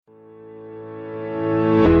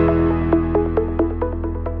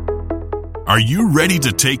Are you ready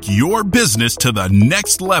to take your business to the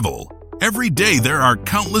next level? Every day there are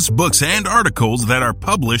countless books and articles that are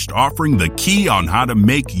published offering the key on how to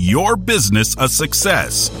make your business a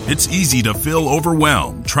success. It's easy to feel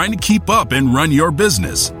overwhelmed trying to keep up and run your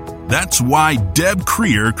business. That's why Deb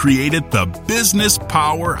Creer created the Business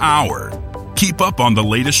Power Hour. Keep up on the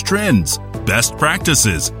latest trends, best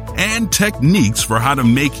practices, and techniques for how to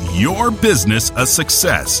make your business a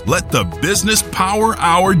success. Let the Business Power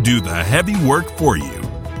Hour do the heavy work for you.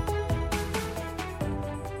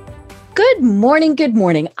 Good morning. Good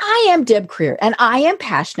morning. I am Deb Creer, and I am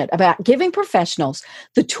passionate about giving professionals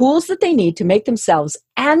the tools that they need to make themselves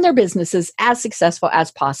and their businesses as successful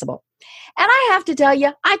as possible. And I have to tell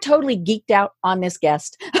you, I totally geeked out on this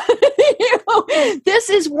guest. This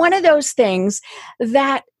is one of those things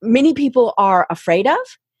that many people are afraid of.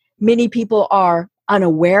 Many people are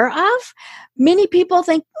unaware of. Many people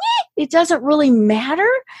think, it doesn't really matter.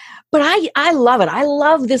 But I love it. I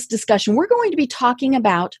love this discussion. We're going to be talking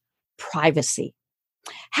about privacy,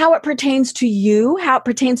 how it pertains to you, how it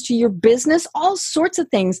pertains to your business, all sorts of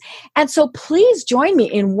things. And so please join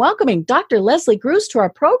me in welcoming Dr. Leslie Gruis to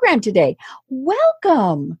our program today.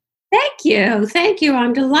 Welcome. Thank you. Thank you.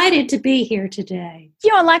 I'm delighted to be here today.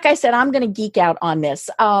 Like I said, I'm going to geek out on this.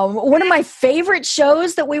 One of my favorite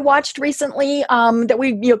shows that we watched recently, that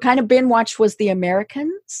we kind of binge watched, was The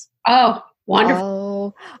Americans. Oh, wonderful.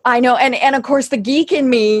 Oh, I know. And of course, the geek in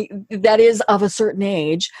me that is of a certain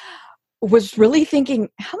age was really thinking,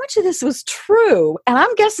 how much of this was true? And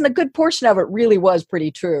I'm guessing a good portion of it really was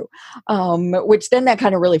pretty true, which then that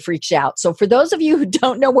kind of really freaks you out. So for those of you who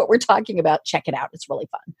don't know what we're talking about, check it out. It's really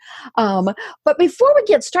fun. But before we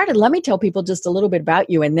get started, let me tell people just a little bit about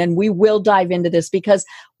you, and then we will dive into this because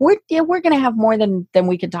we're going to have more than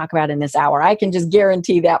we can talk about in this hour. I can just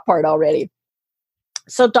guarantee that part already.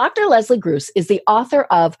 So Dr. Leslie Gruis is the author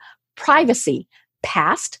of Privacy,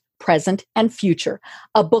 Past, Present, and Future,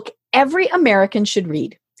 a book every American should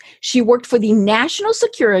read. She worked for the National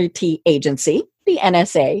Security Agency, the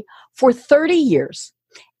NSA, for 30 years.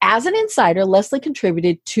 As an insider, Leslie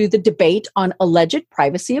contributed to the debate on alleged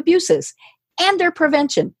privacy abuses and their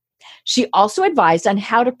prevention. She also advised on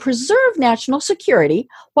how to preserve national security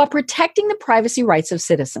while protecting the privacy rights of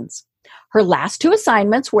citizens. Her last two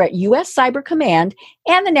assignments were at U.S. Cyber Command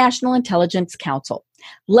and the National Intelligence Council.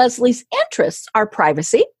 Leslie's interests are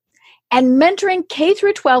privacy and mentoring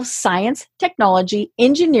K-12 science, technology,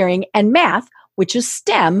 engineering, and math, which is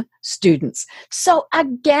STEM, students. So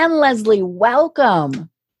again, Leslie, welcome.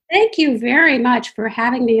 Thank you very much for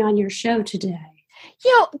having me on your show today.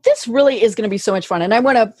 This really is going to be so much fun. And I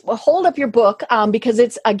want to hold up your book because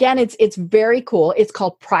it's very cool. It's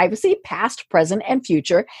called Privacy, Past, Present, and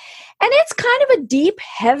Future. And it's kind of a deep,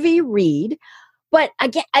 heavy read. But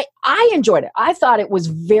again, I enjoyed it. I thought it was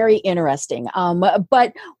very interesting.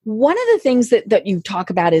 But one of the things that you talk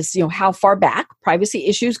about is, how far back privacy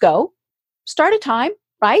issues go. Start a time,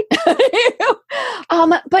 right?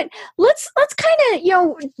 But let's kind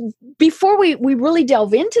of, before we really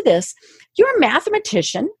delve into this, you're a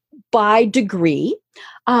mathematician by degree,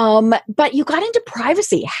 but you got into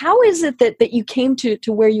privacy. How is it that you came to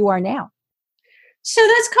where you are now? So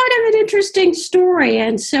that's kind of an interesting story.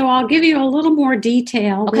 And so I'll give you a little more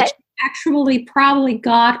detail, okay, which actually probably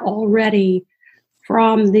got already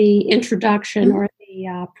from the introduction, mm-hmm, or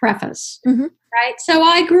the preface, mm-hmm, right? So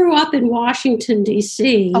I grew up in Washington,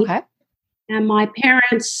 D.C. Okay. And my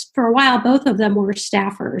parents, for a while, both of them were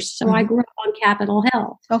staffers. So I grew up on Capitol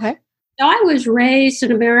Hill. Okay. So I was raised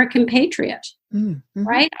an American patriot, mm-hmm,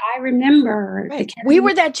 right? I remember. Right. We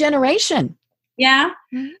were that generation. Yeah.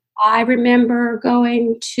 Mm-hmm. I remember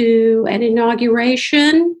going to an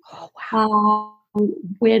inauguration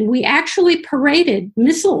when we actually paraded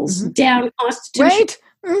missiles, mm-hmm, down Constitution. Right.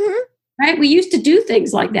 Mm-hmm. Right. We used to do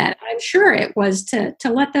things like that. I'm sure it was to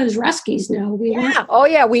let those Ruskies know we were. Oh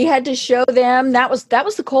yeah, we had to show them that was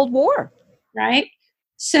the Cold War. Right.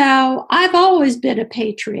 So I've always been a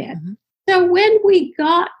patriot. Mm-hmm. So when we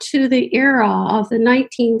got to the era of the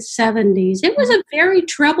 1970s, it was a very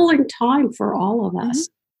troubling time for all of us.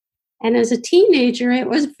 Mm-hmm. And as a teenager, it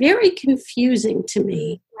was very confusing to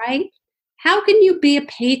me, right? How can you be a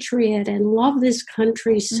patriot and love this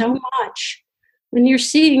country so much when you're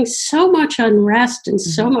seeing so much unrest and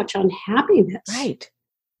so much unhappiness? Right.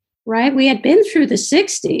 Right? We had been through the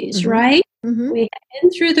 60s, right? Mm-hmm. We had been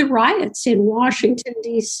through the riots in Washington,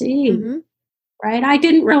 D.C., mm-hmm, right? I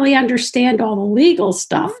didn't really understand all the legal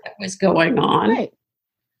stuff that was going on,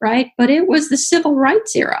 right? But it was the civil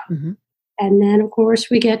rights era. Mm-hmm. And then, of course,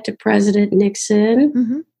 we get to President Nixon.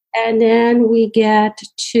 Mm-hmm. And then we get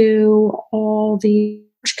to all the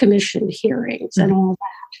Commission hearings and all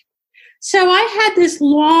that. So I had this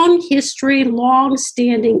long history,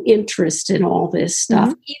 long-standing interest in all this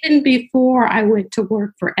stuff, even before I went to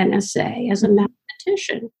work for NSA as a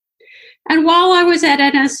mathematician. And while I was at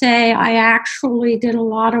NSA, I actually did a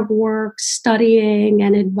lot of work studying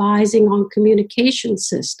and advising on communication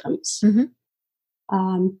systems.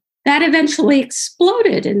 That eventually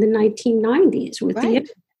exploded in the 1990s with the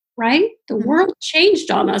internet, right? The world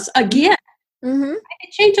changed on us again.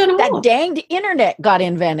 It changed on all that of us. danged internet got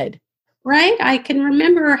invented. Right? I can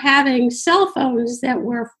remember having cell phones that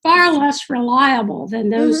were far less reliable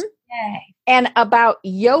than those today. And about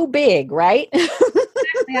yo big, right?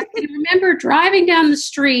 Exactly. I can remember driving down the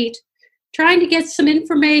street, trying to get some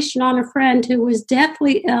information on a friend who was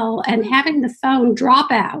deathly ill and having the phone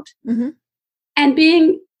drop out and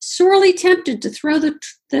being sorely tempted to throw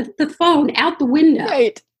the phone out the window.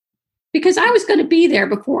 Right. Because I was going to be there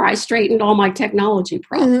before I straightened all my technology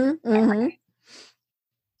problems.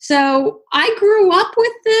 So I grew up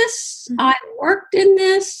with this. I worked in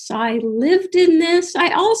this. I lived in this. I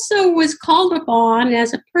also was called upon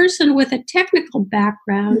as a person with a technical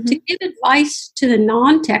background to give advice to the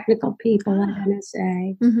non-technical people at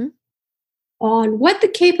NSA on what the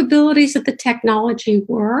capabilities of the technology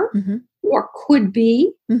were or could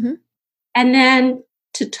be, and then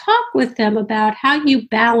to talk with them about how you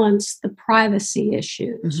balance the privacy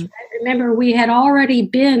issues. Right? Remember, we had already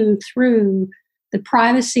been through the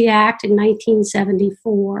Privacy Act in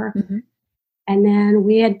 1974. And then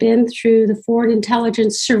we had been through the Foreign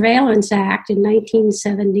Intelligence Surveillance Act in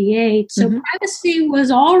 1978. So privacy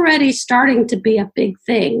was already starting to be a big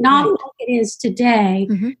thing, not like it is today,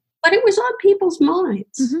 but it was on people's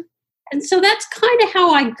minds. And so that's kind of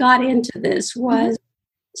how I got into this, was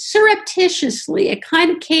surreptitiously. It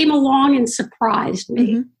kind of came along and surprised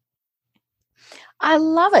me. I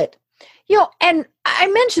love it. And I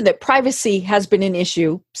mentioned that privacy has been an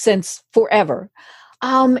issue since forever.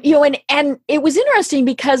 And it was interesting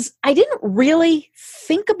because I didn't really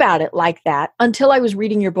think about it like that until I was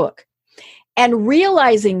reading your book and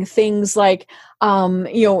realizing things like,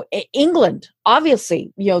 England,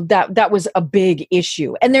 obviously, that was a big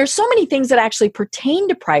issue. And there's so many things that actually pertain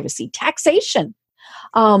to privacy. Taxation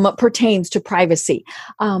pertains to privacy.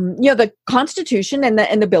 The Constitution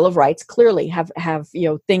and the Bill of Rights clearly have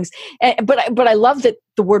things. But I love that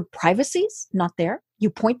the word privacy is not there. You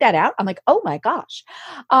point that out. I'm like, oh my gosh,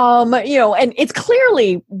 and it's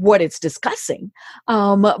clearly what it's discussing.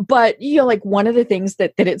 But like one of the things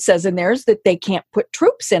that it says in there is that they can't put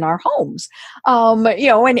troops in our homes. And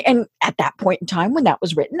at that point in time when that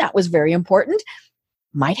was written, that was very important.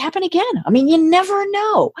 Might happen again. I mean, you never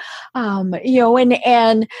know.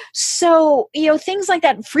 And so, things like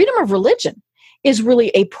that. Freedom of religion is really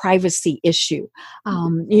a privacy issue.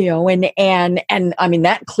 And I mean,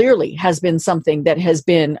 that clearly has been something that has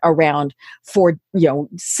been around for,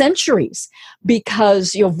 centuries,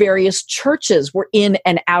 because, various churches were in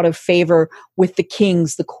and out of favor with the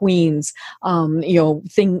kings, the queens,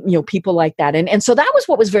 people like that. And so that was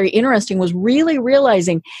what was very interesting, was really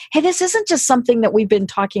realizing, hey, this isn't just something that we've been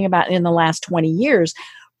talking about in the last 20 years.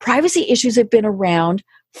 Privacy issues have been around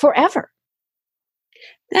forever.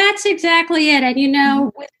 That's exactly it.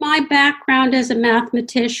 And, with my background as a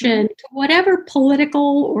mathematician, to whatever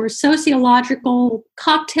political or sociological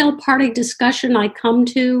cocktail party discussion I come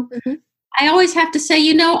to, I always have to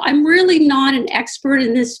say, I'm really not an expert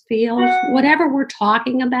in this field, whatever we're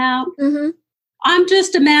talking about. I'm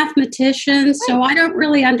just a mathematician, so I don't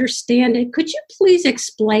really understand it. Could you please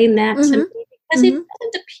explain that to me? Because it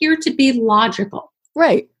doesn't appear to be logical.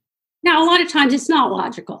 Right. Now, a lot of times it's not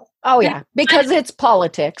logical. Oh, yeah, because it's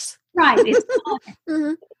politics. Right. It's politics.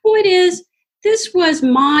 The point is, this was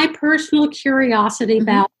my personal curiosity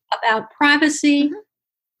about privacy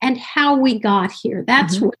and how we got here.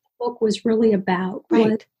 That's what the book was really about.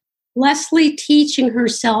 Right. Leslie teaching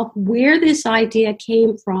herself where this idea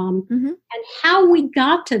came from and how we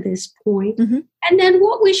got to this point, and then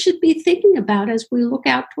what we should be thinking about as we look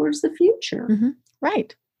out towards the future.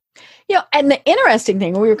 Right. And the interesting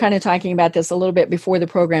thing, we were kind of talking about this a little bit before the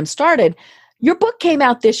program started, your book came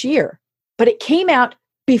out this year, but it came out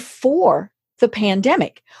before the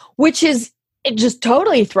pandemic, which is it just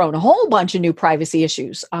totally thrown a whole bunch of new privacy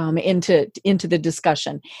issues into the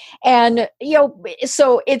discussion. And,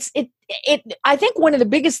 so I think one of the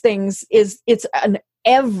biggest things is it's an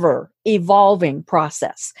ever evolving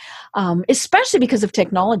process, especially because of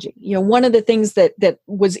technology. One of the things that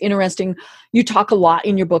was interesting, you talk a lot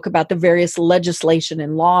in your book about the various legislation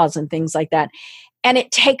and laws and things like that. And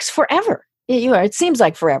it takes forever. It seems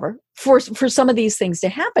like forever for some of these things to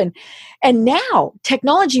happen. And now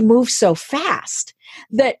technology moves so fast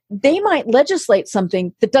that they might legislate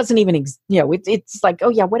something that doesn't even, it's like, oh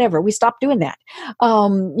yeah, whatever, we stopped doing that.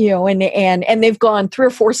 And they've gone 3 or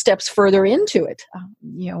 4 steps further into it.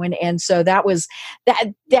 And so that was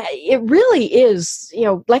that it really is,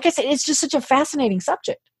 like I said, it's just such a fascinating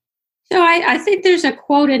subject. So I think there's a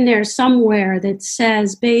quote in there somewhere that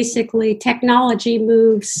says basically technology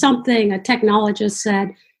moves something, a technologist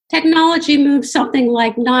said, technology moves something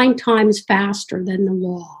like 9 times faster than the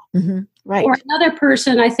law. Mm-hmm. Right. Or another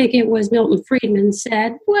person, I think it was Milton Friedman,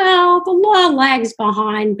 said, well, the law lags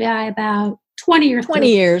behind by about 20 or 30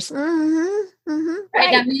 years. Mm-hmm. Mm-hmm.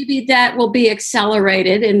 Right. Now, maybe that will be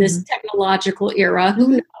accelerated in this technological era. Who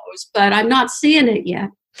knows? But I'm not seeing it yet.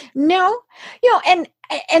 No, and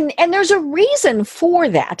there's a reason for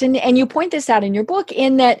that. And you point this out in your book,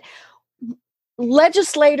 in that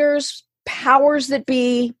legislators, powers that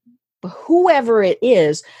be, whoever it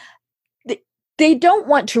is, they don't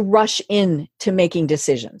want to rush in to making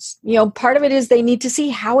decisions. Part of it is they need to see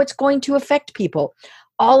how it's going to affect people,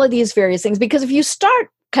 all of these various things. Because if you start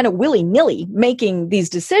kind of willy-nilly making these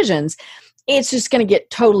decisions, it's just going to get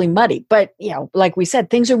totally muddy. But, like we said,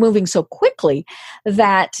 things are moving so quickly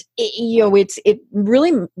that, it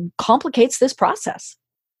really complicates this process.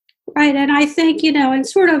 Right. And I think, in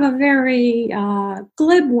sort of a very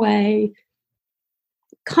glib way,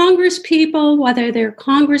 Congress people, whether they're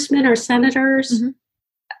congressmen or senators,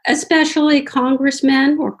 especially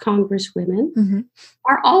congressmen or congresswomen,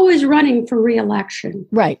 are always running for re-election.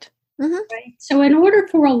 Right. Right. So in order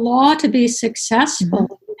for a law to be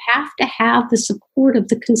successful, you have to have the support of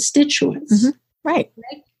the constituents. Right.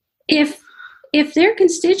 If their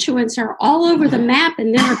constituents are all over the map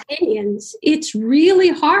in their opinions, it's really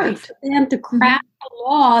hard for them to craft a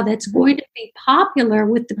law that's going to be popular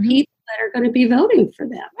with the people that are going to be voting for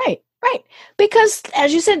them. Right. Because,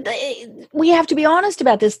 as you said, we have to be honest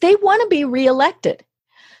about this. They want to be reelected.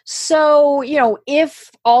 So, if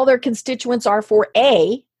all their constituents are for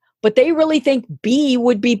A, but they really think B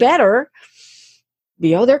would be better,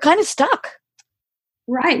 they're kind of stuck.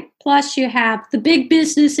 Right. Plus you have the big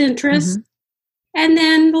business interests and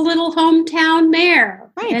then the little hometown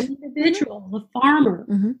mayor, the individual, the farmer.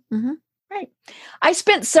 Right. I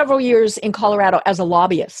spent several years in Colorado as a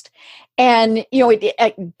lobbyist. And,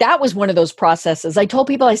 that was one of those processes. I told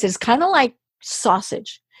people, I said, it's kind of like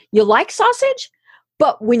sausage. You like sausage?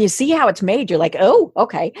 But when you see how it's made, you're like, oh,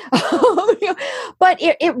 okay. But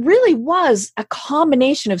it really was a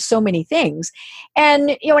combination of so many things.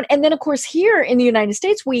 And, and then, of course, here in the United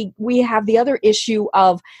States, we have the other issue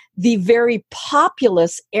of the very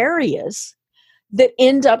populous areas that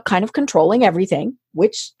end up kind of controlling everything,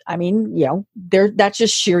 which, that's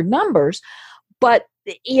just sheer numbers. But,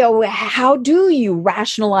 how do you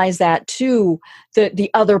rationalize that to the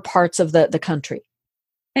other parts of the country?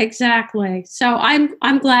 Exactly. So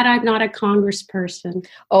I'm glad I'm not a congressperson.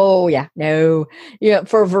 Oh yeah, no,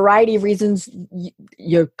 for a variety of reasons,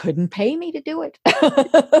 you couldn't pay me to do it.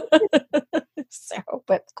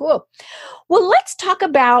 But cool. Well, let's talk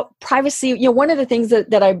about privacy. One of the things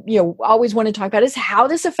that I always want to talk about is how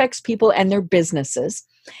this affects people and their businesses.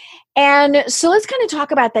 And so let's kind of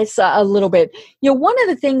talk about this a little bit. One of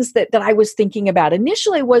the things that I was thinking about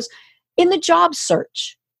initially was in the job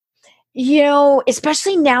search.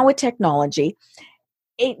 Especially now with technology,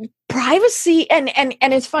 privacy and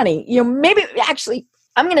it's funny, maybe actually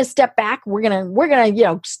I'm going to step back. We're going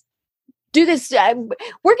to, do this.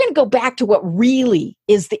 We're going to go back to what really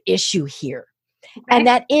is the issue here. Okay. And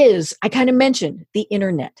that is, I kind of mentioned the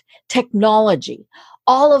internet, technology,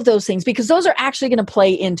 all of those things, because those are actually going to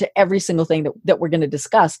play into every single thing that we're going to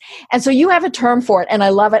discuss. And so you have a term for it, and I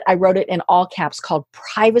love it. I wrote it in all caps, called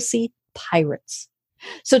privacy pirates.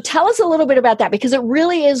 So tell us a little bit about that, because it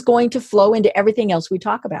really is going to flow into everything else we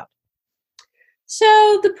talk about. So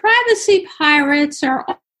the privacy pirates are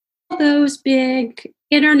all those big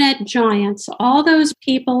internet giants, all those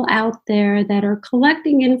people out there that are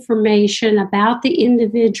collecting information about the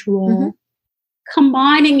individual,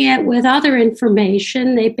 combining it with other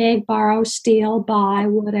information. They beg, borrow, steal, buy,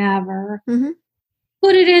 whatever.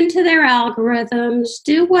 Put it into their algorithms,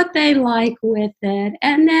 do what they like with it,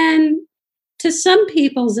 and then, to some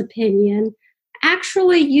people's opinion,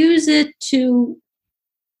 actually use it to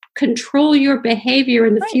control your behavior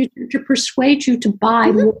in the future, to persuade you to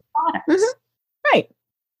buy more products. Right.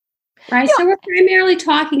 So we're primarily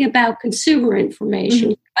talking about consumer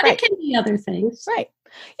information, but it can be other things. Right.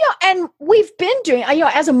 And we've been doing,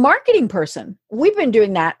 as a marketing person, we've been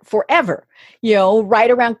doing that forever.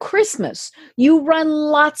 Right around Christmas, you run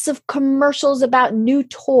lots of commercials about new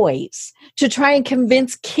toys to try and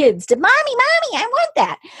convince kids to, mommy, I want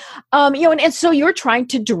that. And so you're trying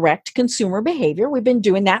to direct consumer behavior. We've been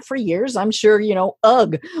doing that for years. I'm sure,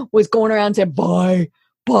 UGG was going around saying, buy,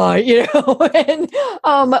 and,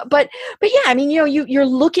 but yeah, you're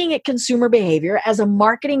looking at consumer behavior as a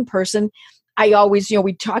marketing person. I always,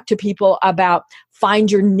 we talk to people about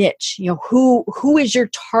find your niche, who is your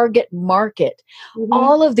target market,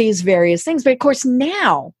 all of these various things. But of course,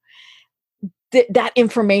 now that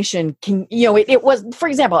information can, it was, for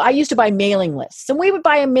example, I used to buy mailing lists, and we would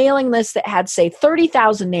buy a mailing list that had, say,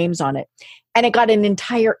 30,000 names on it, and it got an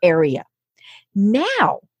entire area.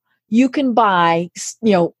 Now you can buy,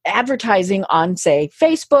 advertising on, say,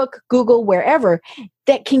 Facebook, Google, wherever,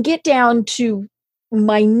 that can get down to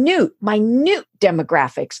minute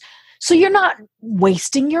demographics. So you're not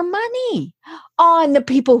wasting your money on the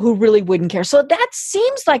people who really wouldn't care. So that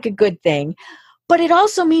seems like a good thing, but it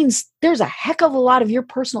also means there's a heck of a lot of your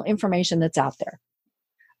personal information that's out there.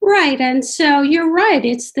 Right. And so you're right.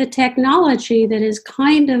 It's the technology that has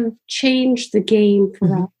kind of changed the game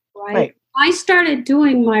for us, right? I started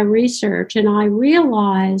doing my research and I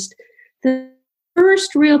realized the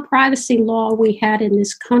first real privacy law we had in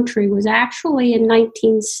this country was actually in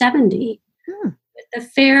 1970 with the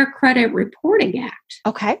Fair Credit Reporting Act.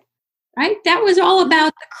 Okay. Right? That was all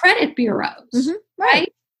about the credit bureaus,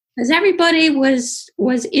 right? Because everybody was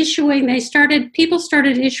issuing, people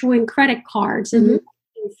started issuing credit cards in the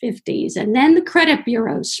 1950s, and then the credit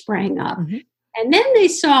bureaus sprang up. And then they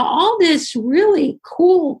saw all this really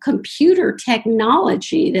cool computer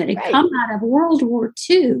technology that had come out of World War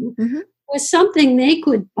II was something they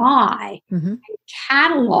could buy and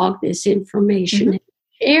catalog this information and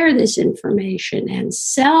share this information and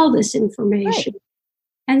sell this information.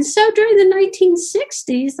 And so during the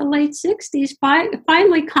 1960s, the late 60s,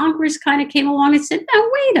 finally Congress kind of came along and said, no,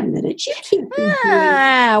 wait a minute, you can't do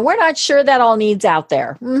that. We're not sure that all needs out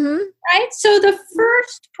there. Right? So the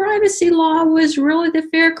first privacy law was really the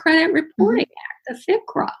Fair Credit Reporting Act, the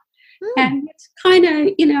FCRA. And what's kind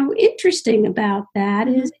of, interesting about that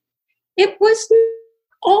is it was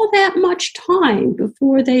all that much time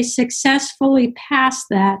before they successfully passed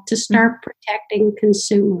that to start protecting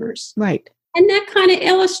consumers. Right. And that kind of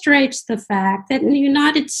illustrates the fact that in the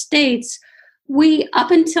United States, we,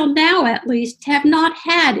 up until now at least, have not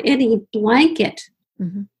had any blanket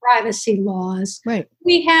privacy laws. Right.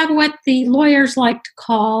 We have what the lawyers like to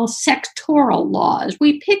call sectoral laws.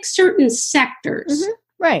 We pick certain sectors.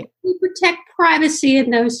 Right. We protect privacy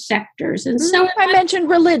in those sectors. And so I mentioned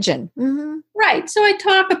religion. Right. So I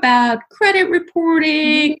talk about credit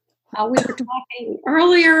reporting. We were talking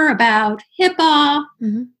earlier about HIPAA.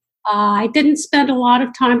 I didn't spend a lot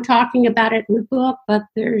of time talking about it in the book, but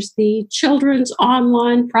there's the Children's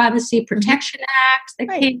Online Privacy Protection Act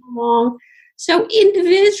that came along. So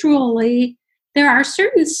individually, there are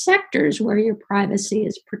certain sectors where your privacy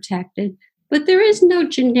is protected, but there is no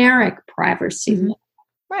generic privacy law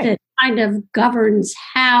that kind of governs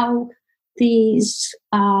how these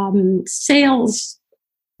sales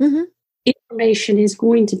information is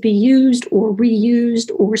going to be used or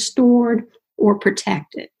reused or stored or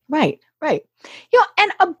protected. Right.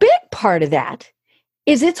 And a big part of that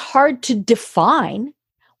is it's hard to define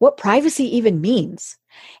what privacy even means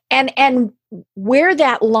and where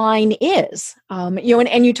that line is.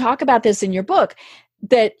 And you talk about this in your book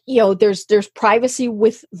that, there's privacy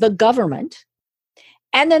with the government.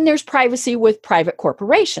 And then there's privacy with private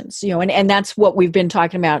corporations, and that's what we've been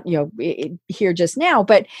talking about, here just now.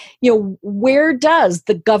 But, where does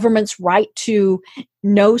the government's right to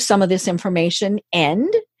know some of this information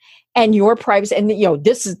end? And your privacy, and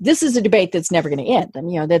this is a debate that's never going to end.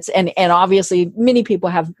 And that's and obviously many people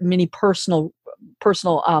have many personal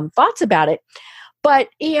thoughts about it. But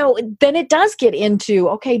then it does get into,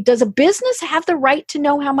 okay, does a business have the right to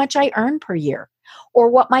know how much I earn per year, or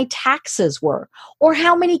what my taxes were, or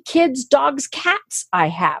how many kids, dogs, cats I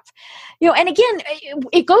have? And again,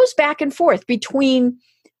 it goes back and forth between,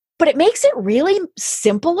 but it makes it really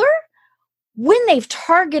simpler when they've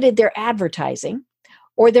targeted their advertising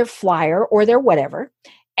or their flyer or their whatever,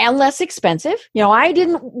 and less expensive. I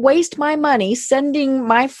didn't waste my money sending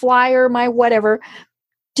my flyer, my whatever,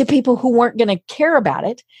 to people who weren't going to care about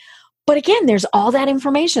it. But again, there's all that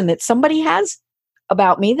information that somebody has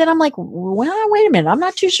about me that I'm like, well, wait a minute, I'm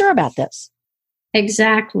not too sure about this.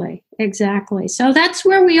 Exactly. So that's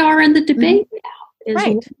where we are in the debate now, is what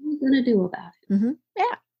are we going to do about it?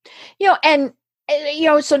 Yeah.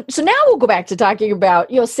 So now we'll go back to talking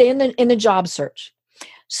about, say in the job search.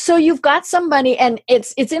 So you've got somebody, and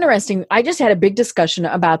it's interesting. I just had a big discussion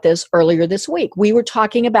about this earlier this week. We were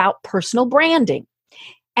talking about personal branding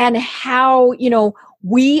and how,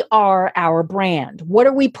 we are our brand. What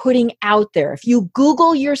are we putting out there? If you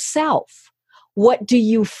Google yourself, what do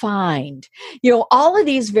you find? All of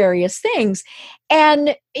these various things.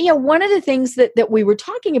 And, one of the things that we were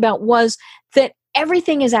talking about was that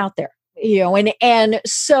everything is out there, and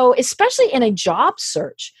so especially in a job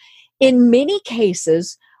search, in many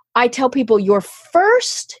cases, I tell people your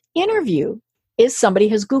first interview is somebody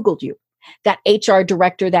has Googled you. That HR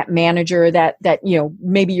director, that manager, that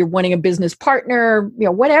maybe you're wanting a business partner,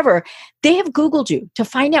 whatever, they have Googled you to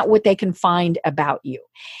find out what they can find about you.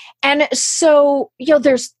 And so,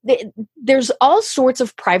 there's all sorts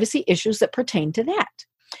of privacy issues that pertain to that.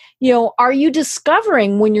 Are you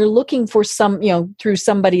discovering when you're looking for through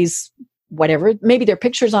somebody's, whatever, maybe their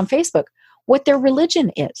pictures on Facebook, what their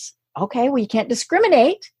religion is? Okay, well, you can't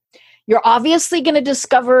discriminate. You're obviously going to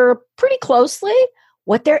discover pretty closely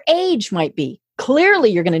what their age might be. Clearly,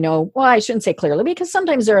 you're going to know, well, I shouldn't say clearly because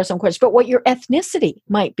sometimes there are some questions, but what your ethnicity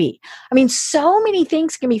might be. I mean, so many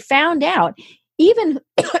things can be found out, even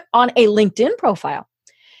on a LinkedIn profile.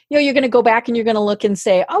 You're going to go back and you're going to look and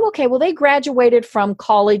say, oh, okay, well, they graduated from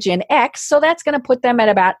college in X, so that's going to put them at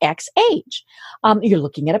about X age. You're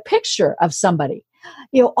looking at a picture of somebody.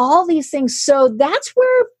 All these things. So that's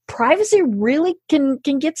where privacy really can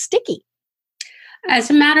get sticky.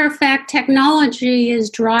 As a matter of fact, technology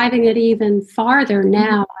is driving it even farther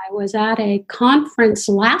now. I was at a conference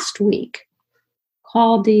last week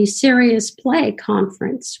called the Serious Play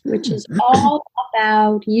Conference, which is all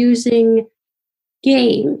about using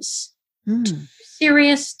games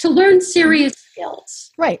to learn serious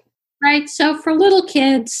skills. Right. So for little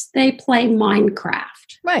kids, they play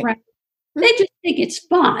Minecraft. Right. They just think it's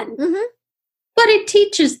fun. But it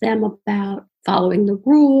teaches them about following the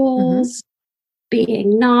rules,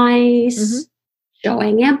 being nice,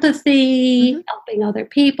 showing empathy, helping other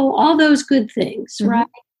people, all those good things, right?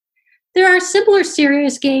 There are similar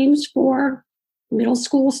serious games for middle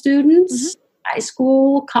school students, high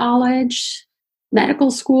school, college, medical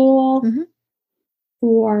school,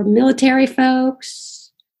 for military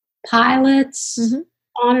folks, pilots,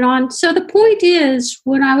 on and on. So the point is,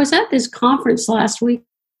 when I was at this conference last week,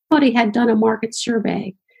 somebody had done a market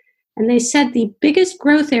survey, and they said the biggest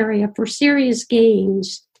growth area for serious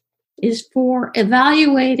games is for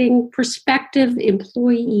evaluating prospective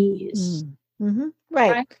employees.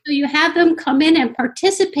 Right? So you have them come in and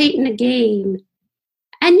participate in a game,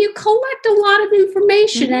 and you collect a lot of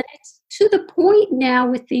information. And it's to the point now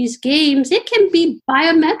with these games, it can be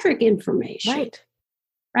biometric information.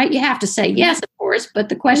 Right? You have to say yes, of course, but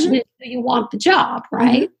the question is, do you want the job,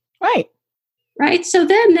 right? Right. So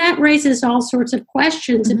then that raises all sorts of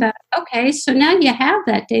questions about, okay, so now you have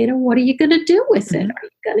that data. What are you going to do with it? Are you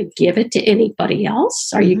going to give it to anybody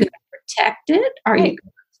else? Are you going to protect it? Are you going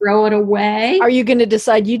to throw it away? Are you going to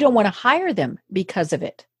decide you don't want to hire them because of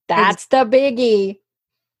it? That's the biggie.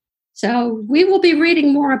 So we will be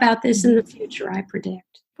reading more about this in the future, I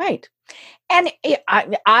predict. Right. And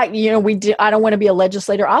I don't want to be a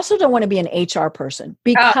legislator. I also don't want to be an HR person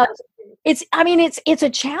because it's a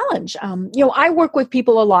challenge. I work with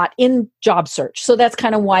people a lot in job search. So that's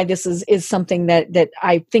kind of why this is something that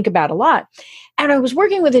I think about a lot. And I was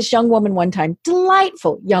working with this young woman one time,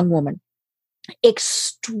 delightful young woman,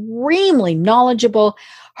 extremely knowledgeable.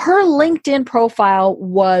 Her LinkedIn profile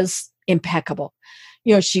was impeccable.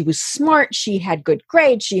 She was smart. She had good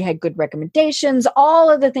grades. She had good recommendations, all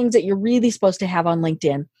of the things that you're really supposed to have on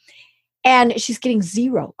LinkedIn. And she's getting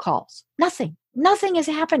 0 calls. Nothing is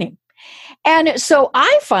happening. And so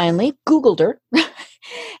I finally Googled her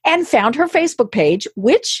and found her Facebook page,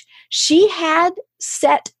 which she had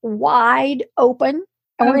set wide open.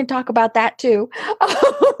 And we're going to talk about that too.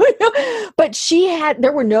 But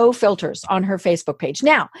there were no filters on her Facebook page.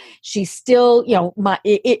 Now, she still,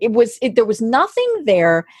 there was nothing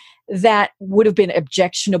there that would have been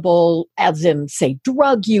objectionable, as in, say,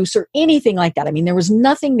 drug use or anything like that. I mean, there was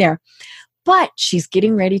nothing there. But she's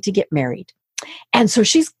getting ready to get married. And so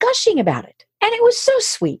she's gushing about it. And it was so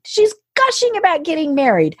sweet. She's gushing about getting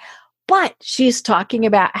married. But she's talking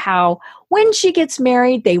about how when she gets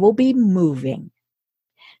married, they will be moving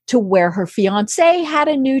to where her fiance had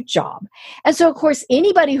a new job. And so, of course,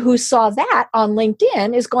 anybody who saw that on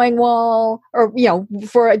LinkedIn is going, well, or,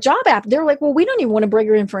 for a job app, they're like, well, we don't even want to bring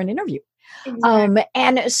her in for an interview. Exactly.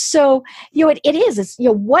 And so, it's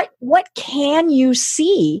what can you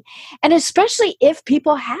see? And especially if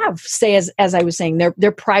people have, say, as I was saying,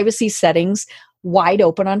 their privacy settings wide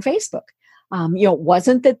open on Facebook. It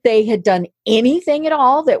wasn't that they had done anything at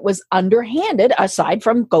all that was underhanded, aside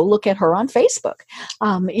from go look at her on Facebook.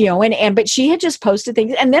 But she had just posted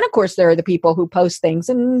things. And then, of course, there are the people who post things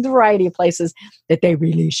in a variety of places that they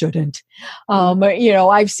really shouldn't.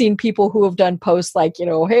 I've seen people who have done posts like,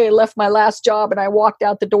 hey, I left my last job and I walked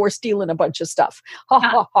out the door stealing a bunch of stuff. Ha,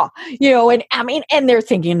 ha, ha. And they're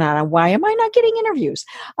thinking, why am I not getting interviews?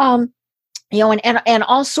 And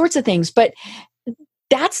all sorts of things. But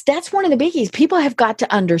that's one of the biggies. People have got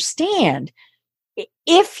to understand,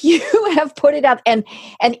 if you have put it out, and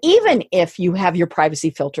even if you have your privacy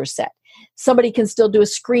filter set, somebody can still do a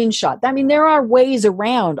screenshot. I mean, there are ways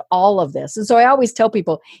around all of this. And so I always tell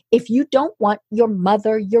people, if you don't want your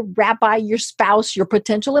mother, your rabbi, your spouse, your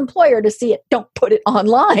potential employer to see it, don't put it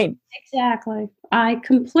online. Exactly. I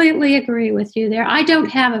completely agree with you there. I don't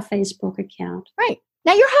have a Facebook account. Right.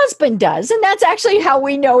 Now your husband does, and that's actually how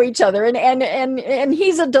we know each other. And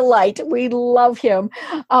he's a delight. We love him.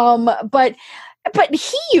 But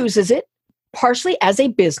he uses it partially as a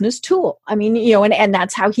business tool. I mean, and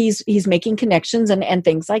that's how he's making connections and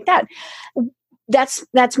things like that.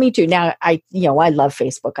 That's me too. Now I love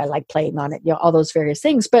Facebook. I like playing on it, all those various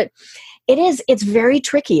things, but it's very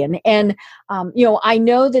tricky. And I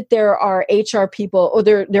know that there are HR people, or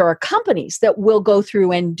there are companies that will go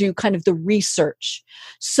through and do kind of the research.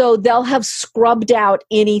 So they'll have scrubbed out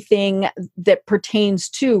anything that pertains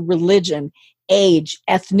to religion, age,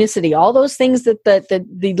 ethnicity, all those things that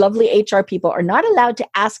the lovely HR people are not allowed to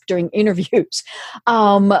ask during interviews.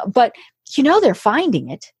 But they're finding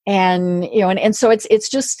it. And so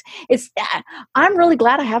I'm really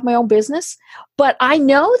glad I have my own business, but I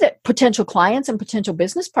know that potential clients and potential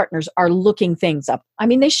business partners are looking things up. I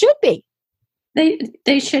mean, they should be.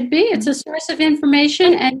 They should be. It's a source of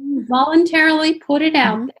information, and you voluntarily put it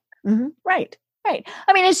out there. Mm-hmm. Right. I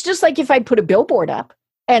mean, it's just like if I put a billboard up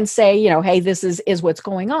and say, hey, this is what's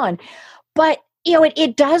going on. But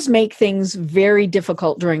it does make things very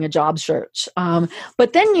difficult during a job search.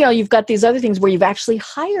 But then, you've got these other things where you've actually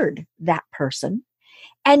hired that person.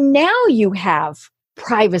 And now you have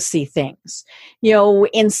privacy things, in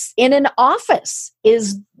an office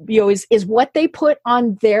is what they put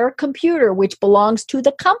on their computer, which belongs to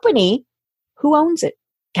the company. Who owns it?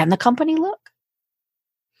 Can the company look?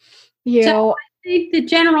 So I think the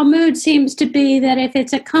general mood seems to be that if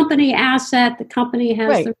it's a company asset, the company has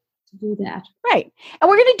right. the to do that. Right. And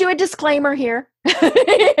we're going to do a disclaimer here.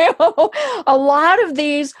 A lot of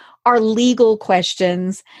these are legal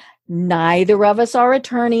questions. Neither of us are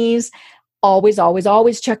attorneys. Always, always,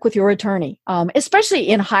 always check with your attorney, especially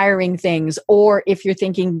in hiring things, or if you're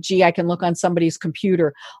thinking, gee, I can look on somebody's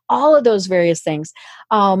computer, all of those various things.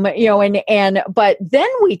 But then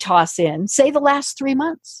we toss in, say, the last 3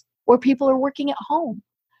 months where people are working at home.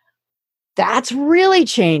 That's really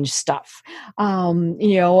changed stuff.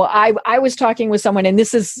 I was talking with someone, and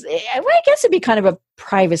this is, I guess it'd be kind of a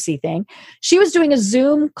privacy thing. She was doing a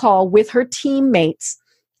Zoom call with her teammates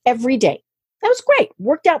every day. That was great.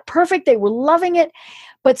 Worked out perfect. They were loving it.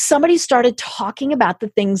 But somebody started talking about the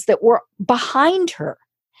things that were behind her.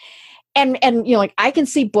 And I can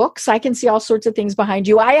see books, I can see all sorts of things behind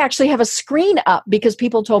you. I actually have a screen up because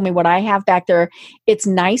people told me what I have back there, it's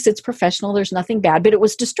nice, it's professional, there's nothing bad, but it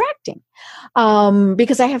was distracting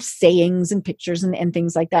because I have sayings and pictures and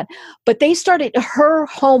things like that. But her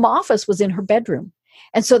home office was in her bedroom.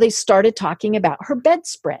 And so they started talking about her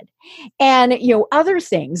bedspread and, other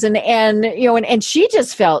things. And she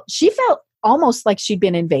felt almost like she'd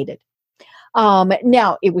been invaded.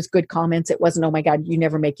 Now it was good comments. It wasn't, oh my God, you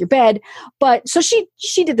never make your bed. But so she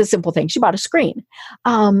did the simple thing. She bought a screen.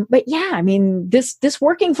 But yeah, I mean, this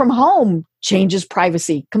working from home changes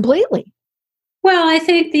privacy completely. Well, I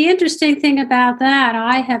think the interesting thing about that,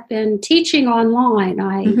 I have been teaching online.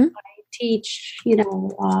 I teach,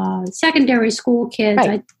 secondary school kids. Right.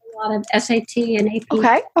 I do a lot of SAT and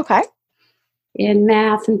AP. Okay. In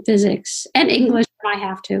math and physics and English when I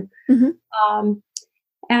have to. Mm-hmm.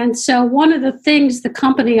 And so one of the things the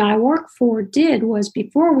company I work for did was,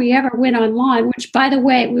 before we ever went online, which, by the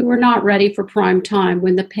way, we were not ready for prime time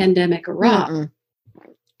when the pandemic erupted.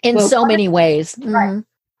 In so many ways. Right.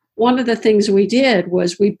 One of the things we did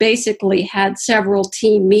was we basically had several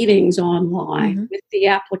team meetings online with the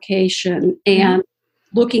application and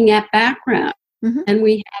looking at background. And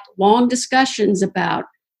we had long discussions about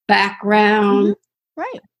background,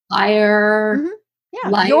 hire.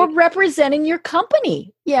 Yeah, you're representing your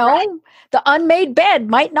company. The unmade bed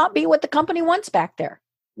might not be what the company wants back there.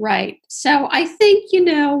 Right. So I think,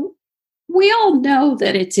 we all know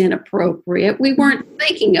that it's inappropriate. We weren't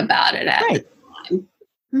thinking about it at the time.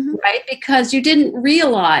 right? Because you didn't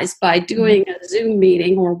realize by doing a Zoom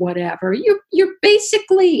meeting or whatever, you're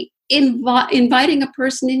basically inviting a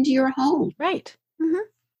person into your home. Right.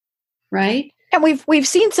 Right. And we've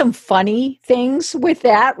seen some funny things with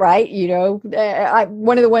that, right?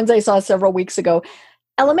 One of the ones I saw several weeks ago,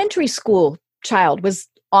 elementary school child was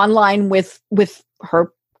online with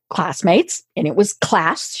her classmates, and it was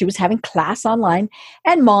class. She was having class online,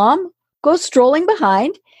 and mom goes strolling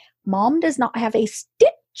behind. Mom does not have a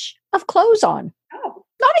stitch of clothes on. Oh.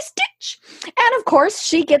 Not a stitch. And of course,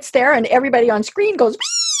 she gets there, and everybody on screen goes,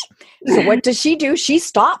 whee! So what does she do? She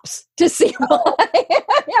stops to see why.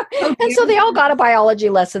 And so they all got a biology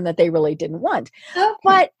lesson that they really didn't want. Okay.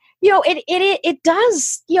 But it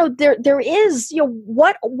does, there is,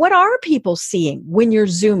 what are people seeing when you're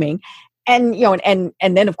Zooming? And, and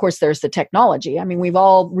then of course there's the technology. I mean, we've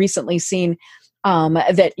all recently seen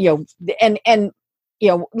that,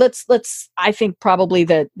 let's, I think probably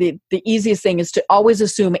the easiest thing is to always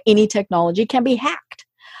assume any technology can be hacked.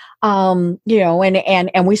 And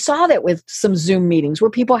we saw that with some Zoom meetings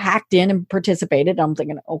where people hacked in and participated. I'm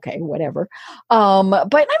thinking, okay, whatever.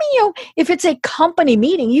 But I mean, if it's a company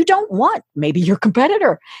meeting, you don't want maybe your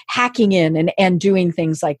competitor hacking in and doing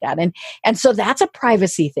things like that. And so that's a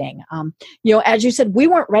privacy thing. As you said, we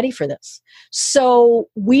weren't ready for this. So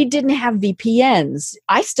we didn't have VPNs.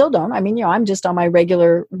 I still don't. I mean, I'm just on my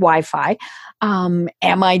regular Wi-Fi. Am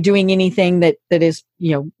I doing anything that is,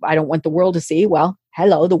 I don't want the world to see? Well,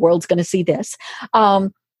 hello, the world's going to see this.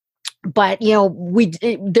 But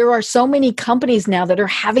there are so many companies now that are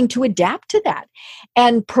having to adapt to that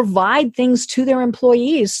and provide things to their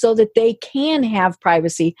employees so that they can have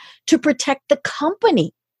privacy to protect the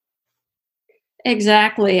company.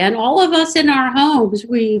 Exactly. And all of us in our homes,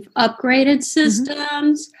 we've upgraded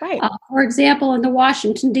systems. Right. For example, in the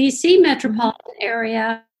Washington, D.C. metropolitan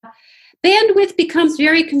area, bandwidth becomes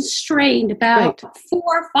very constrained about 4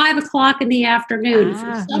 or 5 o'clock in the afternoon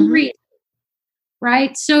for some reason.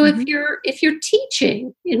 Right. So if you're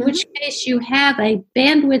teaching, in which case you have a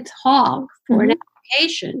bandwidth hog for an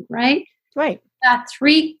application, right? Right. You've got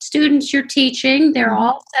 3 students you're teaching. They're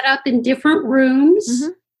all set up in different rooms,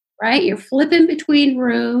 right? You're flipping between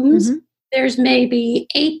rooms. There's maybe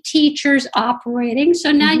 8 teachers operating.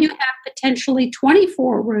 So now you have potentially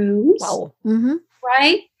 24 rooms. Wow.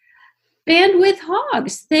 Right? Bandwidth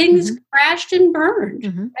hogs, things crashed and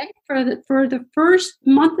burned. Right? For the first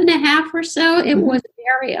month and a half or so, it was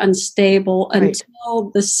very unstable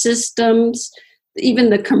until the systems,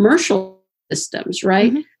 even the commercial systems,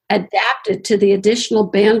 right, adapted to the additional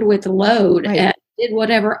bandwidth load and did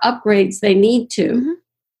whatever upgrades they need to.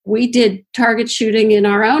 We did target shooting in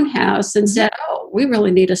our own house and said, "Oh, we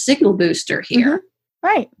really need a signal booster here."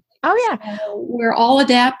 Right. Oh yeah. So we're all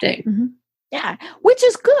adapting. Yeah, which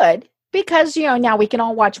is good. Because, now we can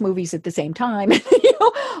all watch movies at the same time,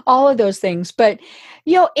 all of those things. But,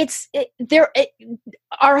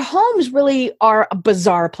 our homes really are a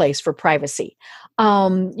bizarre place for privacy.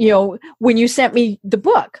 When you sent me the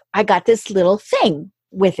book, I got this little thing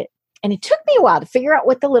with it. And it took me a while to figure out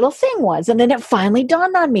what the little thing was. And then it finally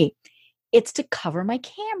dawned on me. It's to cover my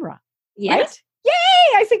camera. Yes. Right?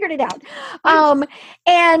 Yay! I figured it out.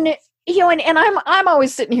 And I'm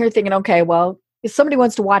always sitting here thinking, okay, well, if somebody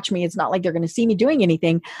wants to watch me, it's not like they're going to see me doing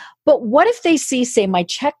anything. But what if they see, say, my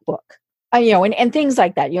checkbook, and things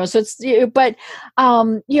like that, so it's, but,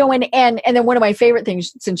 and then one of my favorite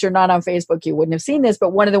things, since you're not on Facebook, you wouldn't have seen this, but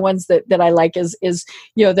one of the ones that I like is,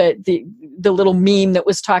 the little meme that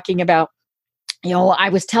was talking about, I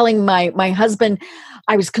was telling my husband,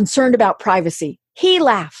 I was concerned about privacy. He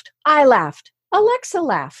laughed. I laughed. Alexa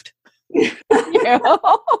laughed.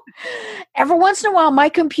 Every once in a while, my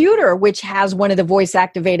computer, which has one of the voice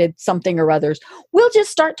activated something or others, will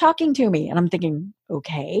just start talking to me. And I'm thinking,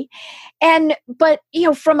 okay. But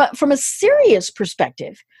from a serious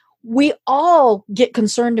perspective, we all get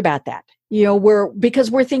concerned about that.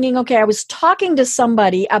 Because we're thinking, okay, I was talking to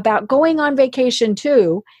somebody about going on vacation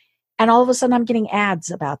too. And all of a sudden I'm getting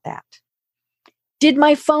ads about that. Did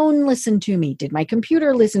my phone listen to me? Did my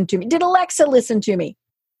computer listen to me? Did Alexa listen to me?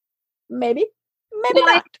 Maybe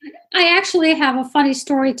not. I actually have a funny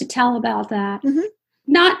story to tell about that.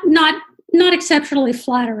 Not exceptionally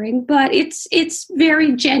flattering, but it's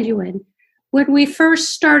very genuine. When we first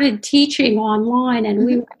started teaching online and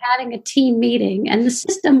we were having a team meeting and the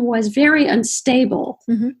system was very unstable,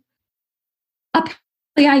 apparently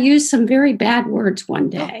I used some very bad words one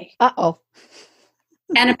day. Uh-oh.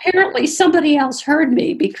 And apparently somebody else heard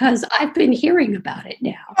me because I've been hearing about it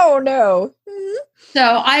now. Oh, no. So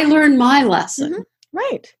I learned my lesson.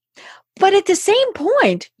 Right. But at the same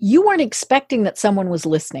point, you weren't expecting that someone was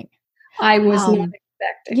listening. I was not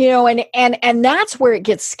you know, and that's where it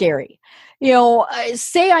gets scary. You know,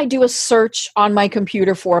 say I do a search on my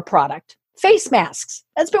computer for a product, face masks.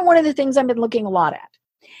 That's been one of the things I've been looking a lot at.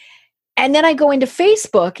 And then I go into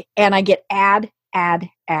Facebook and I get ad.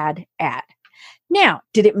 Now,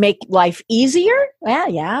 did it make life easier?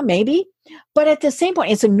 Well, yeah, maybe. But at the same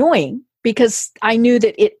point, it's annoying because I knew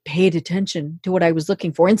that it paid attention to what I was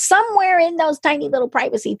looking for. And somewhere in those tiny little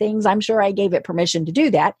privacy things, I'm sure I gave it permission to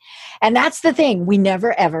do that. And that's the thing. We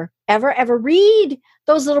never, ever, ever, ever read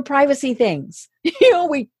those little privacy things. You know,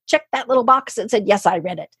 we checked that little box that said, yes, I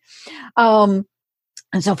read it. And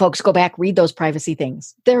so folks, go back, read those privacy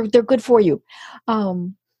things. They're good for you.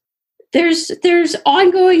 There's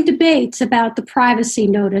ongoing debates about the privacy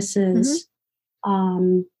notices.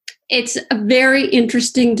 It's a very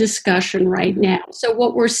interesting discussion right now. So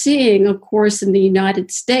what we're seeing, of course, in the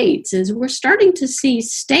United States is we're starting to see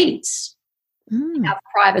states have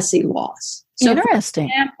privacy laws. So interesting.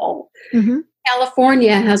 For example,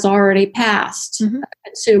 California has already passed a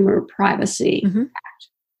Consumer Privacy Act,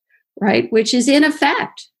 right, which is in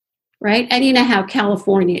effect, right? And you know how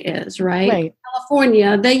California is, right?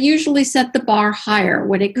 California, they usually set the bar higher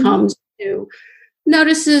when it comes to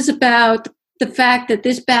notices about the fact that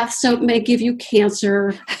this bath soap may give you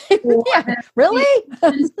cancer, or really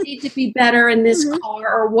need to be better in this car,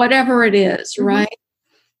 or whatever it is, right?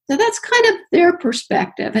 So that's kind of their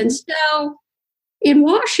perspective. And so in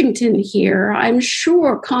Washington here, I'm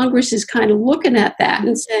sure Congress is kind of looking at that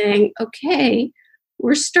and saying, okay,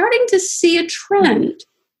 we're starting to see a trend,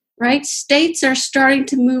 right? States are starting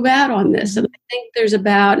to move out on this. And I think there's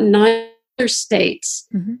about 9 other states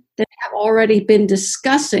that have already been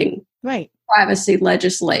discussing privacy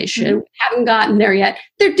legislation. We haven't gotten there yet.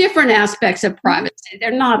 They're different aspects of privacy.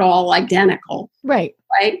 They're not all identical. Right?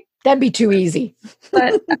 That'd be too easy.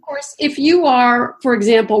 But of course, if you are, for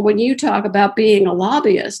example, when you talk about being a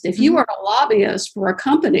lobbyist, if you are a lobbyist for a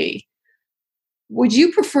company, would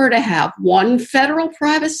you prefer to have one federal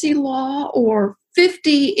privacy law or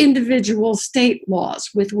 50 individual state laws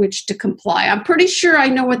with which to comply? I'm pretty sure I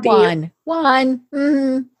know what the one.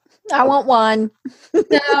 I want one.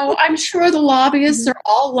 So I'm sure the lobbyists are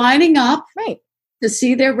all lining up to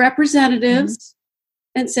see their representatives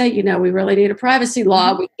and say, you know, we really need a privacy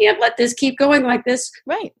law. We can't let this keep going like this.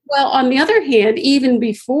 Well, on the other hand, even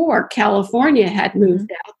before California had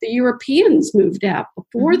moved out, the Europeans moved out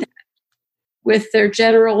before that with their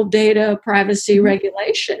general data privacy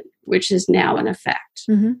regulation, which is now in effect.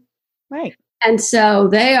 And so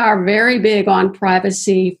they are very big on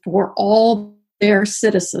privacy for all their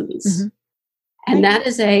citizens. And that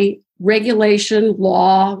is a regulation,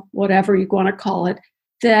 law, whatever you want to call it,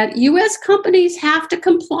 that U.S. companies have to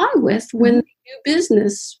comply with when they do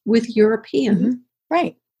business with Europeans.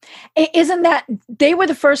 Isn't that, they were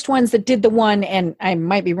the first ones that did the one, and I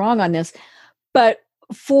might be wrong on this, but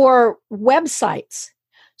for websites.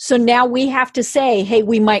 So now we have to say, hey,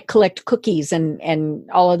 we might collect cookies and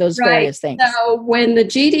all of those various things. So when the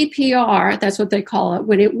GDPR, that's what they call it,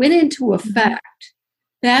 when it went into effect,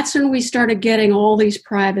 that's when we started getting all these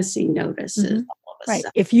privacy notices.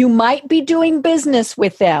 If you might be doing business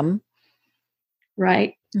with them.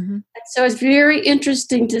 And so it's very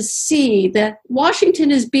interesting to see that Washington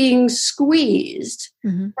is being squeezed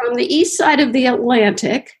from the east side of the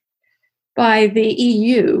Atlantic by the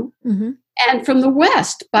EU and from the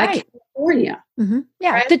west by California.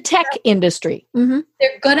 The tech industry.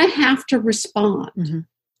 They're going to have to respond. And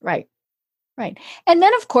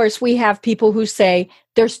then, of course, we have people who say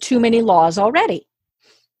there's too many laws already.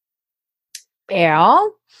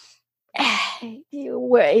 Well,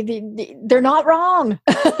 they're not wrong.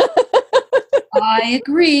 I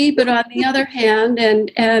agree, but on the other hand,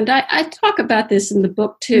 and I talk about this in the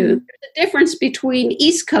book too, there's a difference between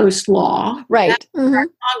East Coast law, that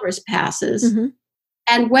Congress passes,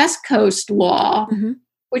 and West Coast law,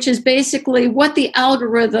 which is basically what the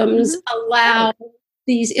algorithms allow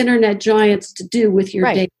these internet giants to do with your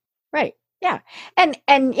data. And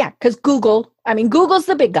because Google, I mean, Google's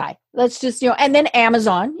the big guy. Let's just, and then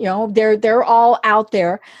Amazon, they're all out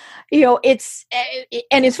there. It's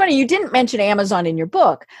funny, you didn't mention Amazon in your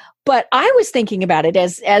book, but I was thinking about it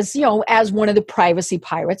as one of the privacy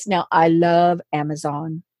pirates. Now, I love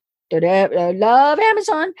Amazon. I love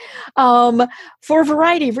Amazon for a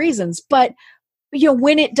variety of reasons. But,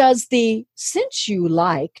 when it does since you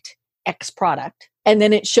liked X product, and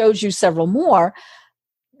then it shows you several more,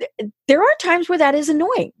 there are times where that is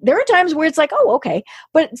annoying. There are times where it's like, oh, okay.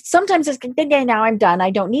 But sometimes it's, now I'm done. I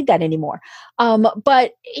don't need that anymore.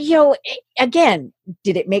 But, again,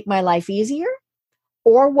 did it make my life easier?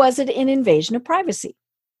 Or was it an invasion of privacy?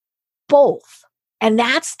 Both. And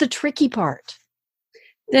that's the tricky part.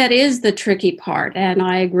 That is the tricky part. And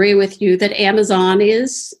I agree with you that Amazon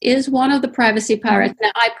is one of the privacy pirates.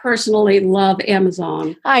 Now, I personally love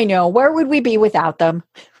Amazon. I know. Where would we be without them?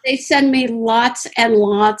 They send me lots and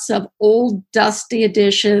lots of old, dusty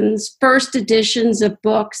editions, first editions of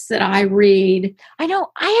books that I read. I know.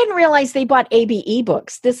 I hadn't realized they bought ABE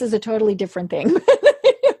books. This is a totally different thing.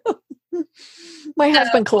 My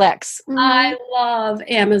husband collects. I love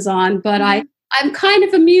Amazon, but I'm kind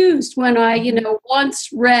of amused when I, once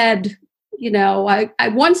read, I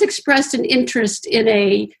once expressed an interest in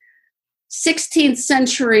a 16th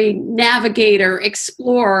century navigator,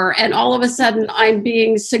 explorer, and all of a sudden I'm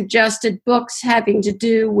being suggested books having to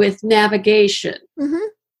do with navigation. Mm-hmm.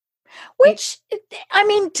 Which, I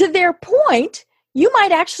mean, to their point, you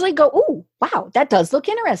might actually go, oh, wow, that does look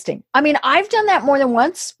interesting. I mean, I've done that more than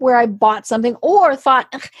once where I bought something or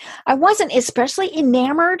thought I wasn't especially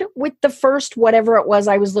enamored with the first whatever it was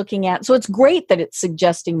I was looking at. So it's great that it's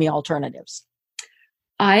suggesting me alternatives.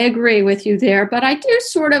 I agree with you there, but I do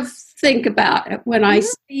sort of think about it when I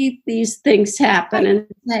see these things happen and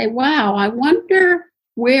say, wow, I wonder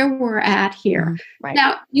where we're at here. Right.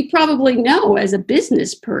 Now, you probably know as a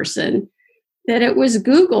business person that it was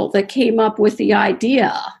Google that came up with the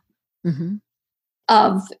idea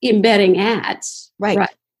of embedding ads. Right.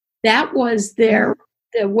 That was the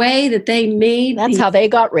way that they made. That's how they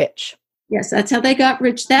got rich. Yes, that's how they got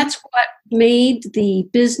rich. That's what made the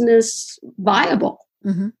business viable.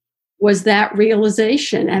 Was that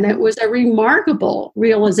realization. And it was a remarkable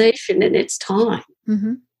realization in its time.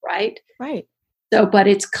 Right? Right. So, but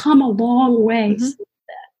it's come a long way since then.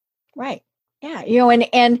 Right. Yeah.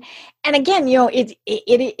 And again, it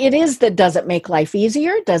is that, does it make life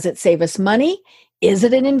easier? Does it save us money? Is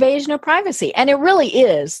it an invasion of privacy? And it really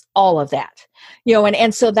is all of that,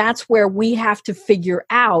 and so that's where we have to figure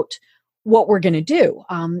out what we're going to do.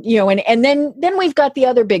 And then we've got the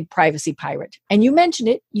other big privacy pirate. And you mentioned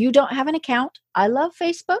it. You don't have an account. I love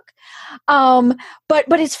Facebook. But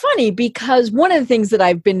it's funny because one of the things that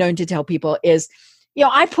I've been known to tell people is,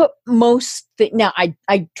 I put now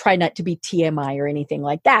I try not to be TMI or anything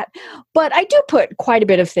like that, but I do put quite a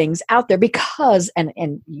bit of things out there because, and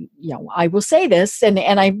I will say this, and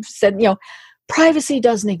I've said, privacy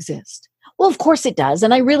doesn't exist. Well, of course it does.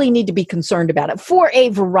 And I really need to be concerned about it for a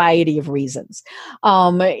variety of reasons.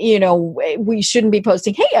 We shouldn't be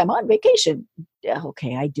posting, hey, I'm on vacation.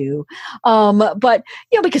 Okay, I do. But,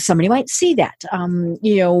 because somebody might see that,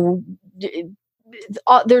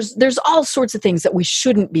 there's all sorts of things that we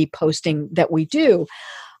shouldn't be posting that we do.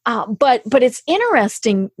 But it's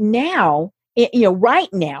interesting now, right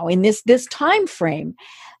now in this time frame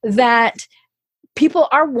that people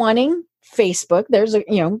are wanting Facebook, there's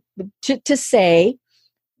to say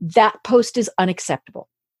that post is unacceptable.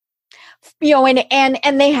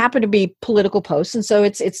 And they happen to be political posts, and so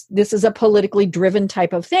this is a politically driven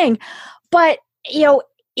type of thing. But is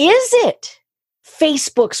it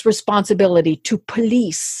Facebook's responsibility to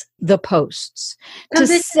police the posts, to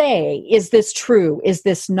say, is this true? Is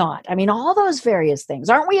this not? I mean, all those various things.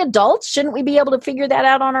 Aren't we adults? Shouldn't we be able to figure that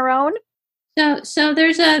out on our own? So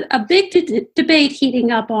there's a big debate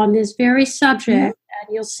heating up on this very subject,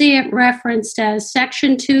 and you'll see it referenced as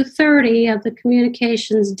Section 230 of the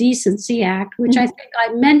Communications Decency Act, which I think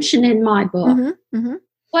I mentioned in my book,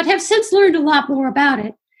 but have since learned a lot more about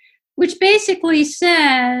it, which basically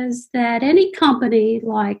says that any company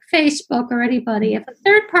like Facebook or anybody, if a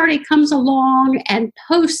third party comes along and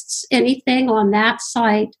posts anything on that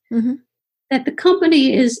site, that the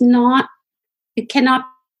company cannot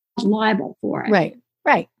be liable for it.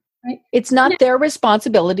 Right. It's not their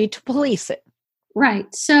responsibility to police it.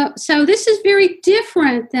 Right. So this is very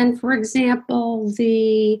different than, for example,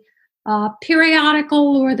 the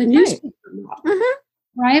periodical or the newspaper model.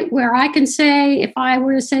 Right? Where I can say, if I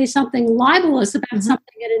were to say something libelous about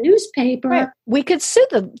something in a newspaper, we could sue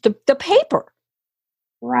the paper.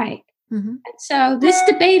 Right. And so this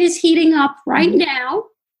debate is heating up right now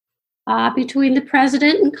between the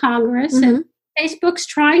president and Congress, and Facebook's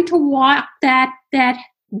trying to walk that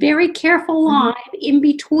very careful line in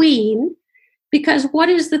between, because what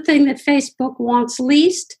is the thing that Facebook wants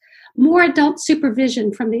least? More adult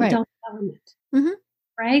supervision from the adult government.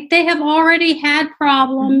 Right? They have already had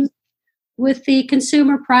problems with the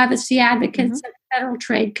Consumer Privacy Advocates at the Federal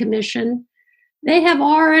Trade Commission. They have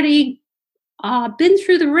already been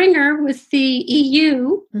through the ringer with the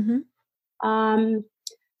EU.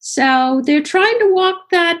 So they're trying to walk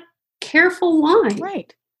that careful line.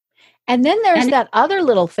 Right. And then there's that other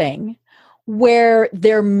little thing where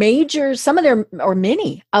many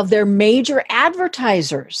of their major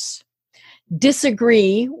advertisers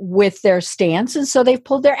disagree with their stance, and so they've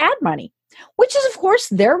pulled their ad money. which is, of course,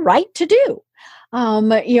 their right to do.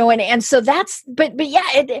 And so but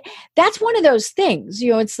yeah, that's one of those things,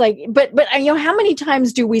 it's like, but how many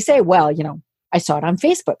times do we say, well, I saw it on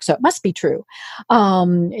Facebook, so it must be true.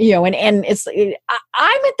 And it's,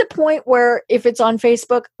 I'm at the point where if it's on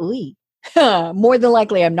Facebook, more than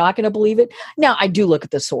likely, I'm not going to believe it. Now, I do look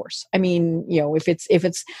at the source. I mean, if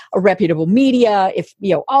it's a reputable media, if,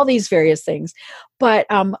 all these various things. But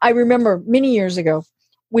I remember many years ago,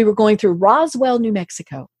 we were going through Roswell, New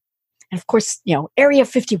Mexico. And of course, Area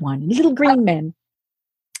 51, Little Green Men.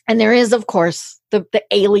 And there is, of course, the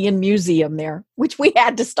Alien Museum there, which we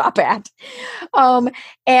had to stop at. And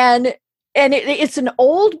it's an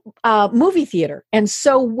old movie theater. And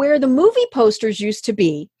so where the movie posters used to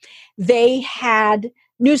be, they had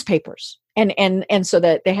newspapers and so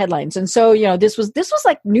that the headlines. And so, this was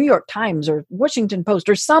like New York Times or Washington Post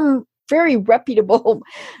or some very reputable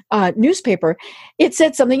newspaper. It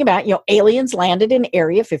said something about, aliens landed in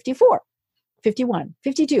Area 54, 51,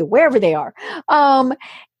 52, wherever they are.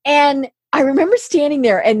 And I remember standing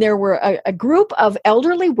there, and there were a group of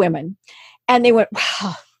elderly women, and they went,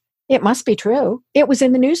 wow, it must be true. It was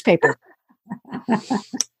in the newspaper.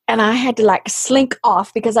 And I had to slink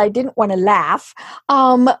off because I didn't want to laugh.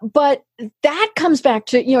 But that comes back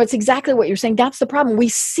to, it's exactly what you're saying. That's the problem. We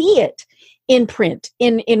see it in print,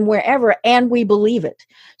 in wherever, and we believe it.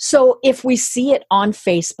 So if we see it on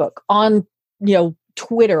Facebook, on,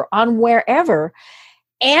 Twitter, on wherever,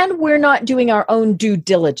 and we're not doing our own due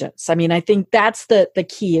diligence. I mean, I think that's the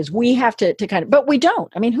key is we have to kind of, but we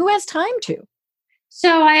don't. I mean, who has time to?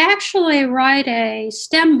 So I actually write a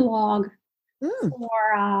STEM blog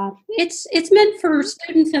for, it's meant for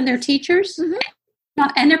students and their teachers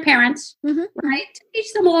and their parents, right? To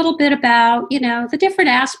teach them a little bit about, the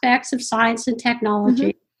different aspects of science and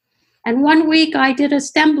technology. And one week I did a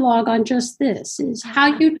STEM blog on just this, is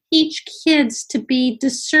how you teach kids to be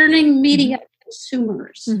discerning media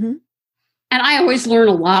consumers. And I always learn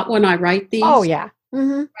a lot when I write these. Oh, yeah.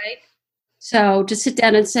 Right? So to sit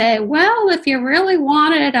down and say, well, if you really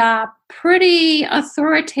wanted a pretty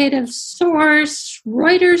authoritative source,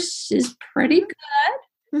 Reuters is pretty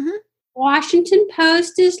good. Washington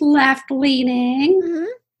Post is left-leaning.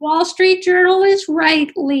 Wall Street Journal is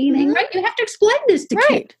right-leaning. Right? You have to explain this to kids.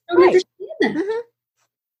 They don't understand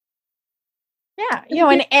that. Yeah,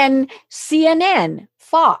 and CNN,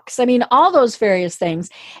 Fox, I mean, all those various things.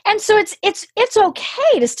 And so it's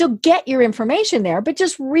okay to still get your information there, but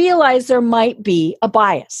just realize there might be a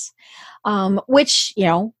bias, which,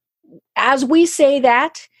 as we say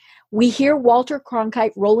that, we hear Walter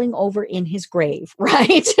Cronkite rolling over in his grave,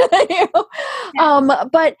 right?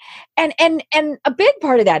 But a big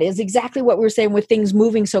part of that is exactly what we were saying with things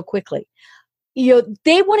moving so quickly.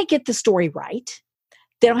 They want to get the story right.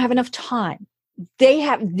 They don't have enough time. They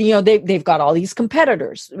have, they've got all these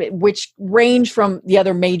competitors, which range from the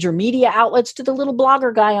other major media outlets to the little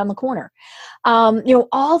blogger guy on the corner.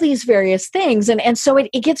 All these various things. And so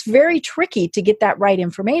it gets very tricky to get that right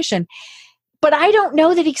information. But I don't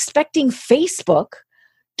know that expecting Facebook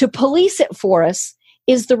to police it for us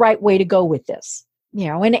is the right way to go with this.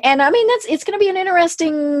 And I mean, it's going to be an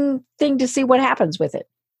interesting thing to see what happens with it.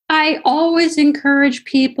 I always encourage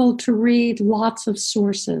people to read lots of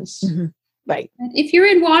sources. Right. If you're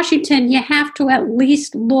in Washington, you have to at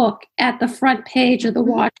least look at the front page of the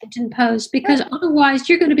Washington Post, because otherwise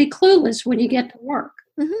you're going to be clueless when you get to work.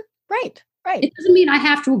 Right. It doesn't mean I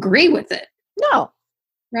have to agree with it. No.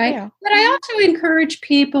 Right. Yeah. But I also encourage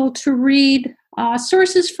people to read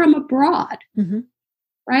sources from abroad.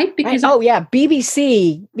 Right. Because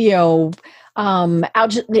BBC, is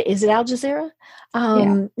it Al Jazeera?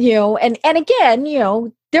 And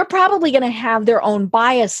again, they're probably going to have their own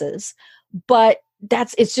biases, but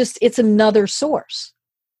it's another source.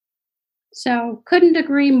 So couldn't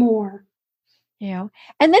agree more. And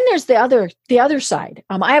then there's the other side.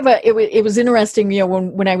 It was interesting,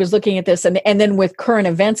 when I was looking at this and then with current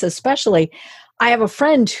events, especially, I have a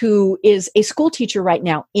friend who is a school teacher right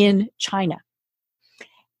now in China.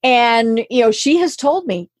 And, she has told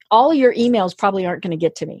me all your emails probably aren't going to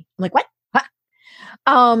get to me. I'm like, what?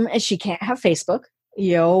 And she can't have Facebook.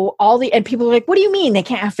 And people are like, what do you mean they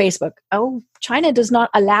can't have Facebook? Oh, China does not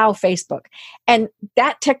allow Facebook. And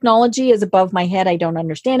that technology is above my head. I don't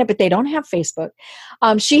understand it, but they don't have Facebook.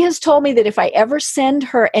 She has told me that if I ever send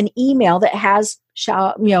her an email that has,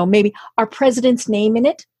 maybe our president's name in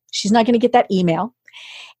it, she's not going to get that email.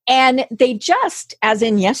 And they just, as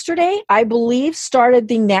in yesterday, I believe, started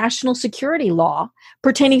the national security law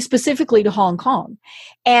pertaining specifically to Hong Kong.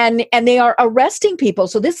 And they are arresting people.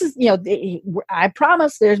 So this is, I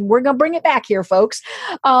promise we're going to bring it back here, folks.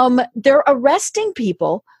 They're arresting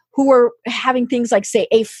people who were having things like, say,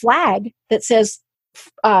 a flag that says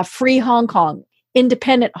free Hong Kong,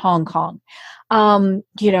 independent Hong Kong, and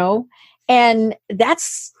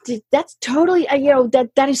that's totally,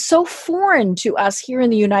 that is so foreign to us here in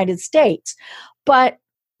the United States. But,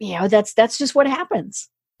 that's just what happens.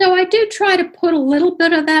 So I do try to put a little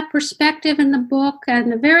bit of that perspective in the book.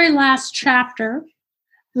 And the very last chapter,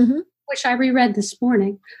 which I reread this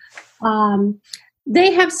morning,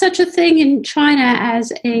 they have such a thing in China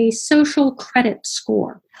as a social credit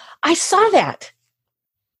score. I saw that.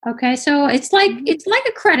 Okay, so it's like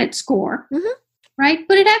a credit score, right?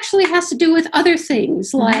 But it actually has to do with other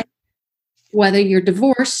things, like whether you're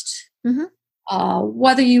divorced,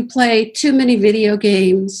 whether you play too many video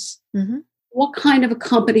games, what kind of a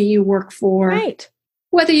company you work for, right?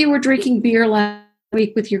 Whether you were drinking beer last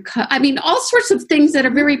week with your all sorts of things that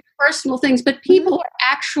are very personal things, but people are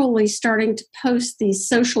actually starting to post these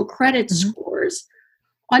social credit scores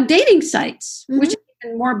on dating sites, which is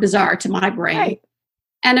even more bizarre to my brain. Right.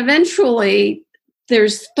 And eventually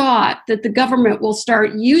there's thought that the government will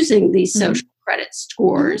start using these social credit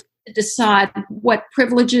scores to decide what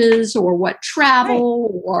privileges or what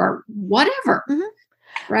travel or whatever,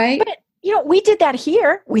 right? But we did that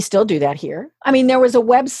here. We still do that here. I mean, there was a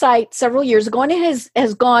website several years ago, and it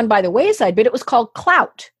has gone by the wayside, but it was called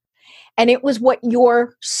Clout. And it was what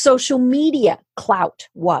your social media clout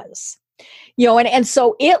was. And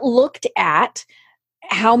so it looked at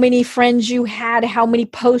how many friends you had, how many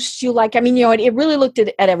posts you like. I mean, it really looked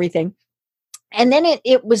at everything. And then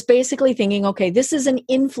it was basically thinking, okay, this is an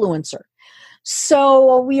influencer.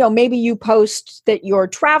 So, maybe you post that you're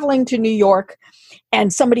traveling to New York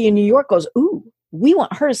and somebody in New York goes, ooh, we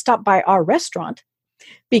want her to stop by our restaurant,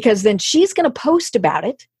 because then she's going to post about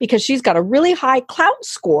it because she's got a really high clout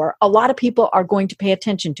score. A lot of people are going to pay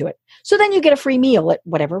attention to it. So then you get a free meal at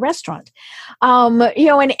whatever restaurant.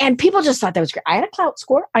 And people just thought that was great. I had a clout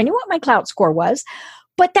score. I knew what my clout score was.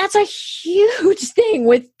 But that's a huge thing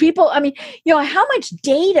with people. I mean, how much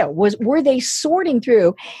data were they sorting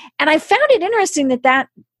through? And I found it interesting that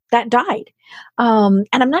died. And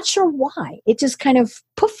I'm not sure why. It just kind of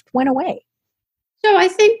went away. So I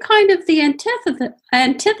think kind of the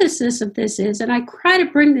antithesis of this is, and I try to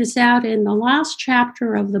bring this out in the last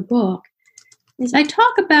chapter of the book, is I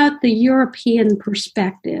talk about the European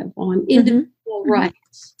perspective on individual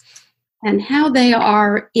rights and how they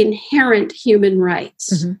are inherent human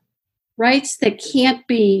rights, rights that can't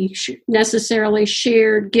be necessarily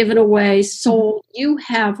shared, given away, sold. You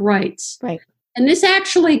have rights. Right. And this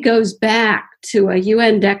actually goes back to a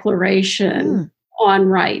UN declaration on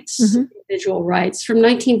rights, individual rights from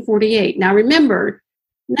 1948. Now remember,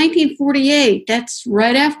 1948, that's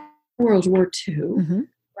right after World War II,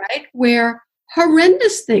 right? Where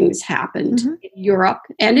horrendous things happened in Europe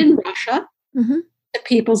and in Russia to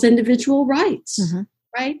people's individual rights,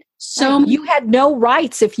 right? So you had no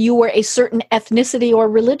rights if you were a certain ethnicity or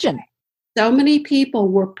religion. So many people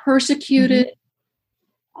were persecuted,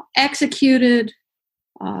 executed,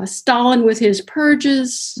 Stalin with his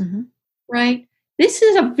purges, right? This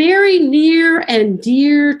is a very near and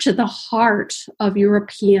dear to the heart of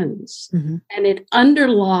Europeans. And it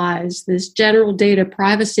underlies this general data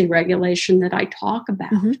privacy regulation that I talk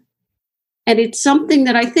about. And it's something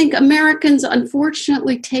that I think Americans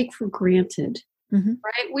unfortunately take for granted,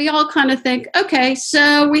 right? We all kind of think, okay,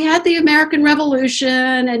 so we had the American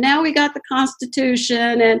Revolution and now we got the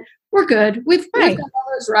Constitution and we're good. We've got all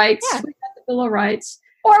those rights. Yeah. We've got the Bill of Rights.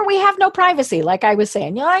 Or we have no privacy, like I was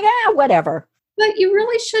saying. You're like, whatever. But you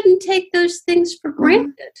really shouldn't take those things for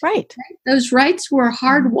granted. Right. Those rights were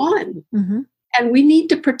hard won. And we need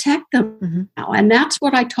to protect them now. And that's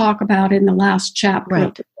what I talk about in the last chapter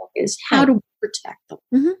of the book, is how to protect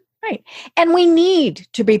them. Right. And we need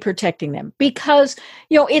to be protecting them because,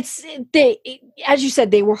 as you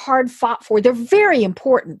said, they were hard fought for. They're very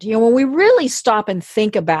important. When we really stop and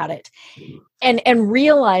think about it and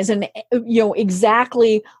realize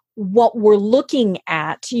exactly what we're looking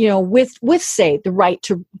at, with say the right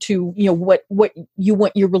to what you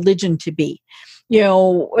want your religion to be,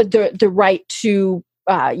 the right to,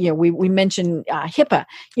 we mentioned HIPAA,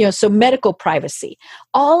 so medical privacy,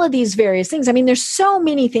 all of these various things. I mean, there's so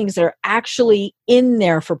many things that are actually in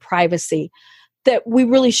there for privacy that we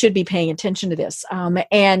really should be paying attention to this.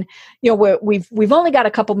 And we've only got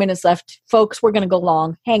a couple minutes left, folks. We're going to go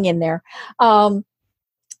long. Hang in there.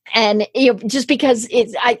 And just because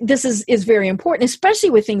this is very important, especially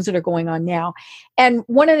with things that are going on now. And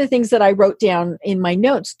one of the things that I wrote down in my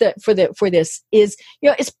notes that for this is,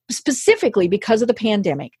 it's specifically because of the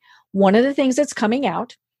pandemic. One of the things that's coming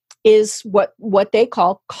out is what they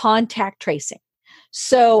call contact tracing.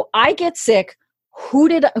 So I get sick.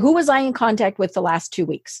 who was I in contact with the last 2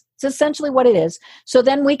 weeks? It's essentially what it is. So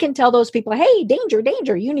then we can tell those people, hey, danger,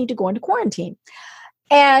 danger, you need to go into quarantine.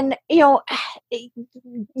 And,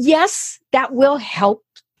 yes, that will help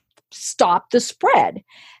stop the spread.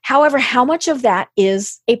 However, how much of that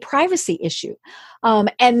is a privacy issue?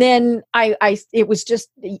 And then it was just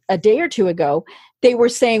a day or two ago, they were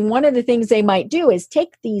saying one of the things they might do is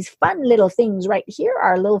take these fun little things right here,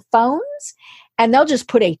 our little phones, and they'll just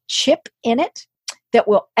put a chip in it that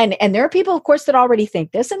will, and there are people, of course, that already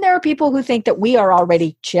think this, and there are people who think that we are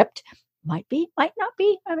already chipped. Might be, might not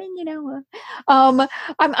be. I mean,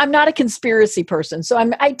 I'm not a conspiracy person, so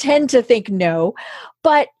I tend to think no.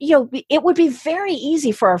 But it would be very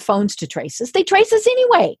easy for our phones to trace us. They trace us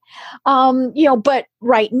anyway. But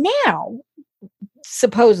right now,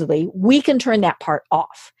 supposedly, we can turn that part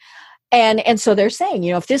off. And so they're saying,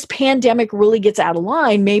 if this pandemic really gets out of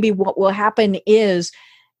line, maybe what will happen is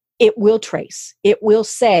it will trace. It will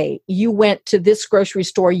say, you went to this grocery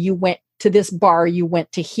store, you went to this bar, you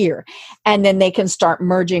went to here. And then they can start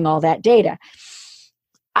merging all that data.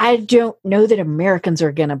 I don't know that Americans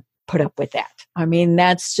are going to put up with that. I mean,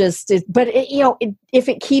 that's just it. But, if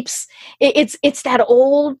it keeps, it's that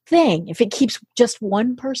old thing. If it keeps just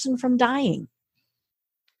one person from dying,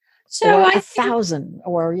 so or 1,000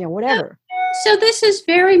 or, whatever. So this is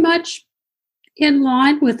very much in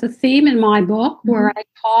line with the theme in my book, where I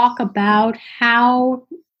talk about how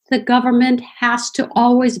the government has to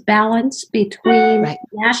always balance between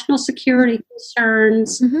national security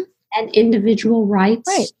concerns and individual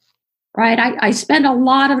rights. Right. I spend a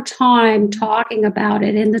lot of time talking about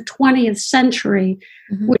it in the 20th century,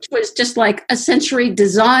 which was just like a century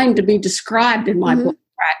designed to be described in my book,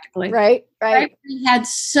 practically. Right.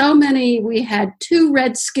 We had 2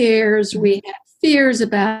 Red Scares. We had fears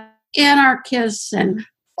about anarchists and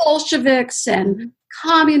Bolsheviks and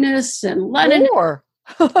communists and Lenin.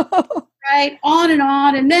 Right, on and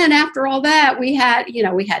on. And then after all that, we had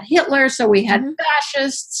Hitler, so we had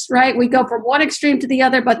fascists, right? We go from one extreme to the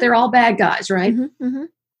other, but they're all bad guys, right?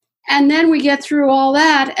 And then we get through all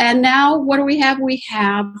that, and now what do we have? We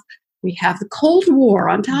have the Cold War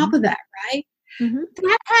on top of that, right?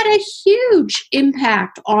 That had a huge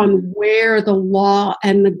impact on where the law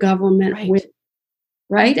and the government went,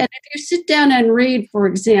 right? And if you sit down and read, for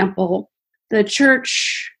example, the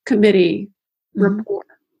Church Committee report,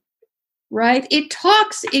 right? It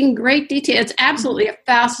talks in great detail. It's absolutely a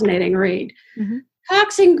fascinating read.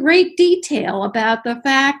 Talks in great detail about the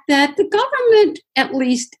fact that the government, at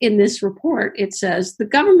least in this report, it says the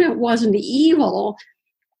government wasn't evil.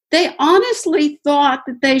 They honestly thought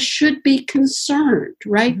that they should be concerned,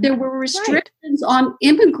 right? There were restrictions on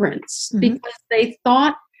immigrants because they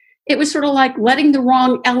thought it was sort of like letting the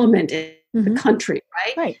wrong element in the country,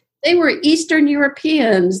 right? They were Eastern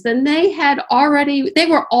Europeans, then they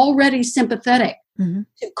were already sympathetic to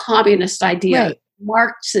communist ideas,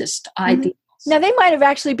 Marxist ideas. Now, they might have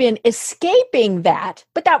actually been escaping that,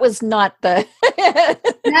 but that was not the...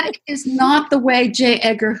 That is not the way J.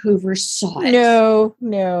 Edgar Hoover saw it.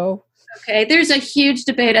 No. Okay, there's a huge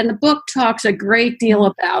debate, and the book talks a great deal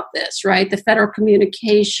about this, right? The Federal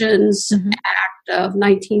Communications Act of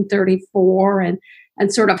 1934, and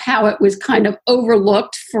sort of how it was kind of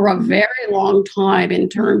overlooked for a very long time in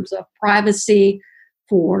terms of privacy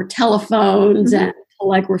for telephones and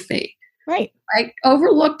telegraphy. Right.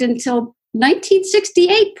 Overlooked until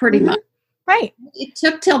 1968, pretty much. Right. It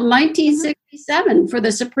took till 1967 for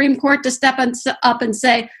the Supreme Court to step up and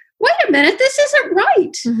say, wait a minute, this isn't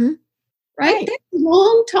right. Right? That's a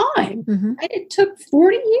long time. Right? It took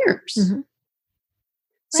 40 years.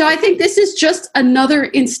 So I think this is just another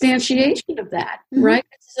instantiation of that, right?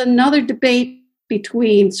 This is another debate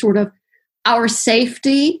between sort of our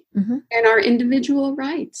safety and our individual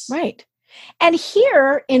rights. Right. And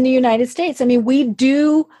here in the United States, I mean,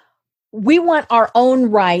 we want our own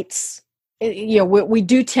rights. We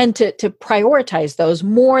do tend to prioritize those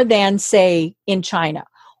more than, say, in China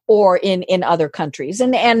or in other countries.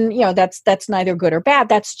 And that's neither good or bad.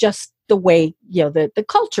 That's just the way, the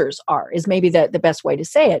cultures are, is maybe the best way to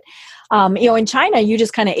say it. In China, you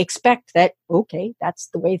just kind of expect that, okay, that's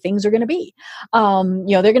the way things are going to be.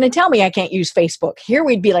 They're going to tell me I can't use Facebook. Here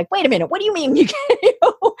we'd be like, wait a minute, what do you mean you can't?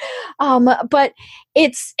 But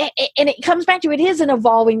and it comes back to, it is an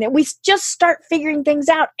evolving, that we just start figuring things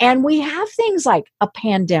out, and we have things like a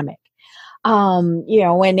pandemic.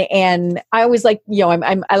 And I always like,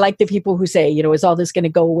 I like the people who say, is all this going to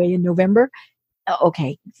go away in November?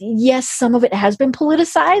 Okay, yes, some of it has been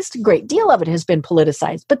politicized. A great deal of it has been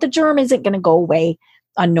politicized, but the germ isn't going to go away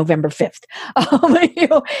on November 5th.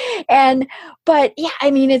 But yeah,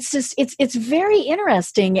 I mean, it's just, it's very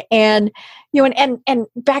interesting. And, and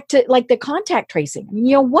back to like the contact tracing,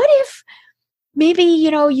 what if maybe,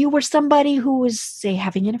 you were somebody who was, say,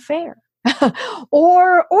 having an affair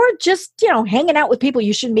or just, hanging out with people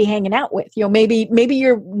you shouldn't be hanging out with. Maybe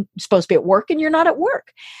you're supposed to be at work and you're not at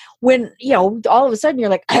work. When, all of a sudden you're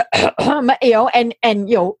like,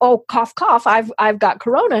 oh, cough, cough, I've got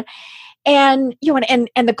corona. And,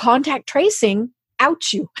 and the contact tracing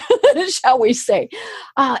outs you, shall we say.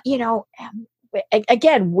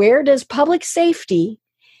 Again, where does public safety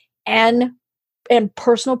and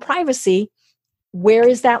personal privacy, where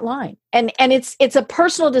is that line? And it's a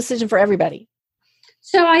personal decision for everybody.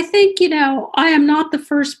 So I think, I am not the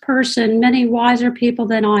first person. Many wiser people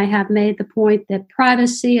than I have made the point that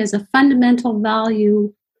privacy is a fundamental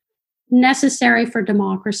value necessary for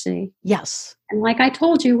democracy. Yes. And like I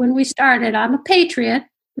told you when we started, I'm a patriot.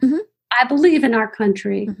 Mm-hmm. I believe in our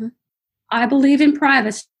country. Mm-hmm. I believe in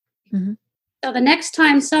privacy. Mm-hmm. So the next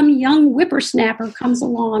time some young whippersnapper comes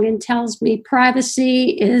along and tells me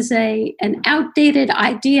privacy is an outdated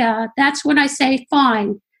idea, that's when I say,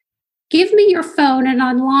 fine, give me your phone and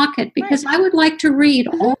unlock it, because I would like to read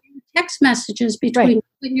all your text messages between you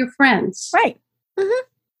and your friends. Right. Mm-hmm.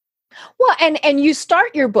 Well, and you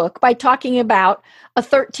start your book by talking about a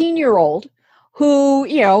 13-year-old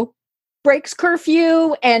who, breaks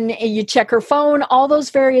curfew, and you check her phone, all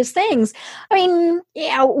those various things. I mean,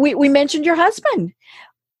 we mentioned your husband.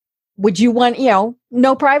 Would you want,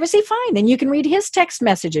 no privacy? Fine. Then you can read his text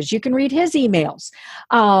messages. You can read his emails.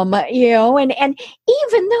 And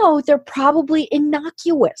even though they're probably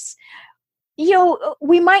innocuous,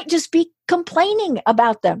 we might just be complaining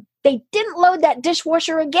about them. They didn't load that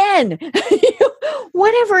dishwasher again.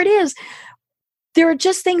 Whatever it is, there are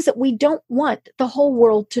just things that we don't want the whole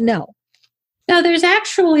world to know. Now, there's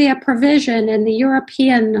actually a provision in the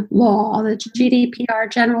European law, the GDPR,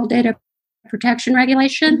 General Data Protection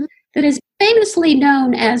Regulation, that is famously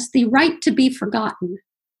known as the right to be forgotten.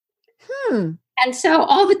 And so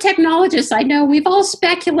all the technologists I know, we've all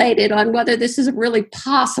speculated on whether this is really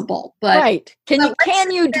possible. But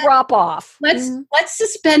can you drop off? Let's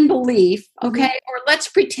suspend belief, okay? Or let's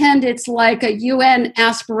pretend it's like a UN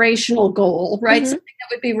aspirational goal, right? Something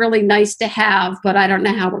that would be really nice to have, but I don't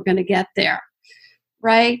know how we're going to get there.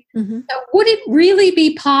 Right? So would it really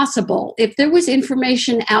be possible if there was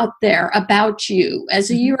information out there about you as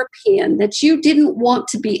a European that you didn't want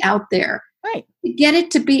to be out there, to get it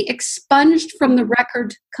to be expunged from the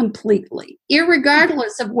record completely,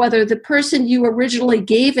 irregardless of whether the person you originally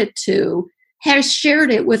gave it to has shared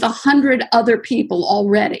it with 100 other people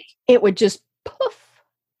already? It would just poof.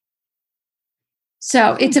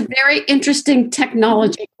 So it's a very interesting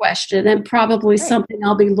technology question, and probably something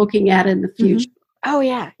I'll be looking at in the future. Oh,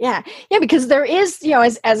 yeah. Because there is,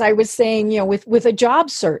 as I was saying, with a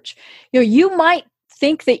job search, you might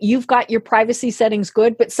think that you've got your privacy settings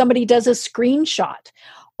good, but somebody does a screenshot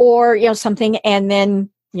or, something, and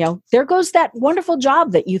then, there goes that wonderful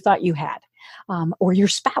job that you thought you had, or your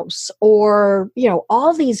spouse, or,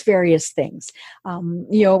 all these various things.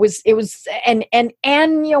 It was, and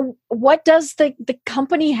what does the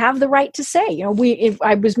company have the right to say?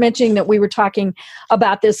 I was mentioning that we were talking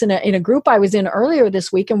about this in a group I was in earlier this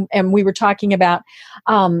week, and we were talking about,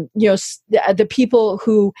 the people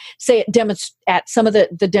who say at some of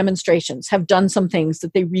the demonstrations have done some things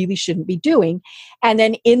that they really shouldn't be doing. And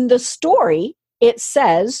then in the story, it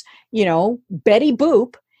says, Betty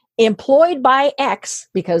Boop, employed by X,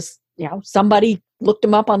 because somebody looked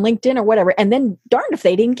them up on LinkedIn or whatever, and then darned if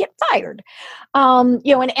they didn't get fired.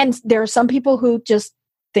 And there are some people who just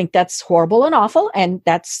think that's horrible and awful, and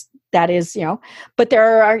that is but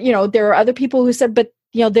there are other people who said, but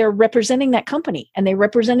they're representing that company, and they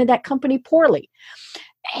represented that company poorly.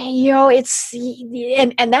 It's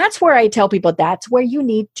and that's where I tell people, that's where you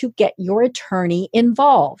need to get your attorney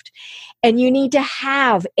involved. And you need to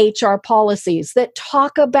have HR policies that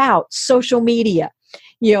talk about social media,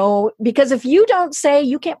 because if you don't say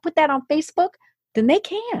you can't put that on Facebook, then they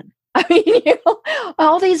can. I mean,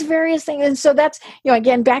 all these various things. And so that's,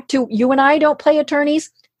 again, back to you and I don't play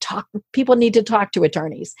attorneys. People need to talk to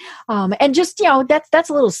attorneys. And just, that's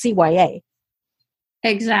a little CYA.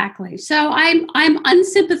 Exactly. So I'm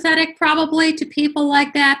unsympathetic probably to people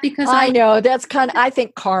like that, because I know that's I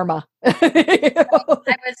think karma. I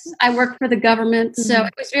worked for the government, so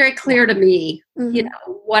it was very clear to me,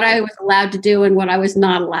 what I was allowed to do and what I was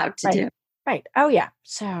not allowed to do. Right. Oh yeah.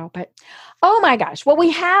 So, but oh my gosh. Well, we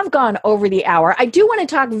have gone over the hour. I do want to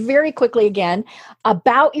talk very quickly again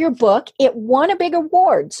about your book. It won a big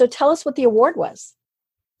award. So tell us what the award was.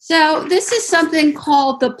 So this is something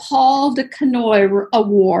called the Paul de Canoy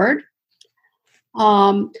Award.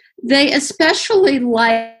 They especially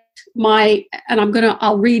liked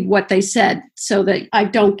I'll read what they said so that I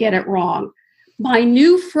don't get it wrong. My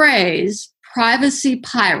new phrase, privacy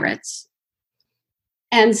pirates,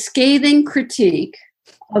 and scathing critique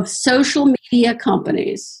of social media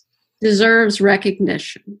companies deserves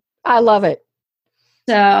recognition. I love it.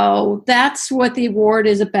 So that's what the award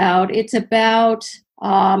is about. It's about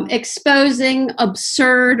exposing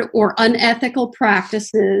absurd or unethical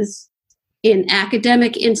practices in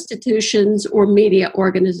academic institutions or media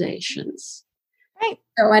organizations. Right.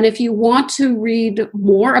 So, and if you want to read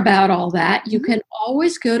more about all that, you can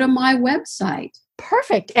always go to my website.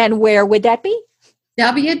 Perfect. And where would that be?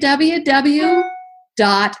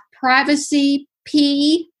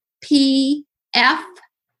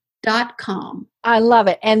 www.privacyppf.com. I love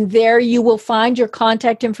it. And there you will find your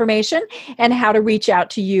contact information and how to reach out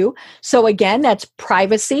to you. So again, that's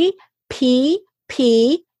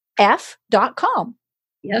privacyppf.com.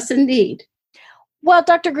 Yes, indeed. Well,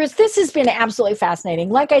 Dr. Gruis, this has been absolutely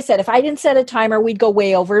fascinating. Like I said, if I didn't set a timer, we'd go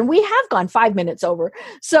way over, and we have gone 5 minutes over.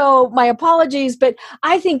 So my apologies, but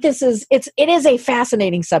I think it is a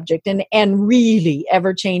fascinating subject and really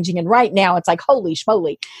ever changing. And right now it's like, holy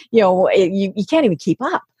schmoly, you can't even keep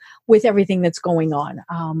up with everything that's going on.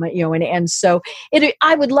 So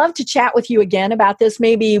I would love to chat with you again about this,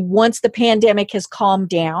 maybe once the pandemic has calmed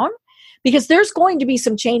down, because there's going to be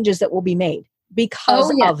some changes that will be made because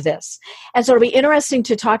of this. And so it'll be interesting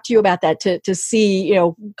to talk to you about that, to see,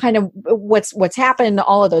 kind of what's happened,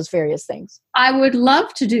 all of those various things. I would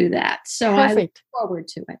love to do that. So Perfect. I look forward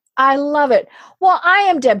to it. I love it. Well, I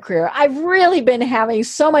am Deb Creer. I've really been having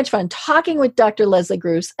so much fun talking with Dr. Leslie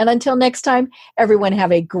Gruis. And until next time, everyone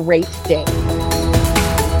have a great day.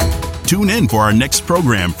 Tune in for our next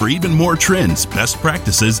program for even more trends, best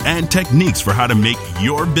practices, and techniques for how to make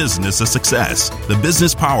your business a success. The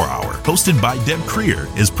Business Power Hour, hosted by Deb Creer,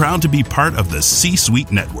 is proud to be part of the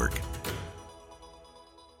C-Suite Network.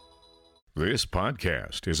 This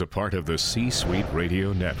podcast is a part of the C-Suite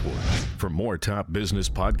Radio Network. For more top business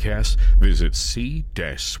podcasts, visit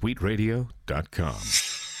c-suiteradio.com.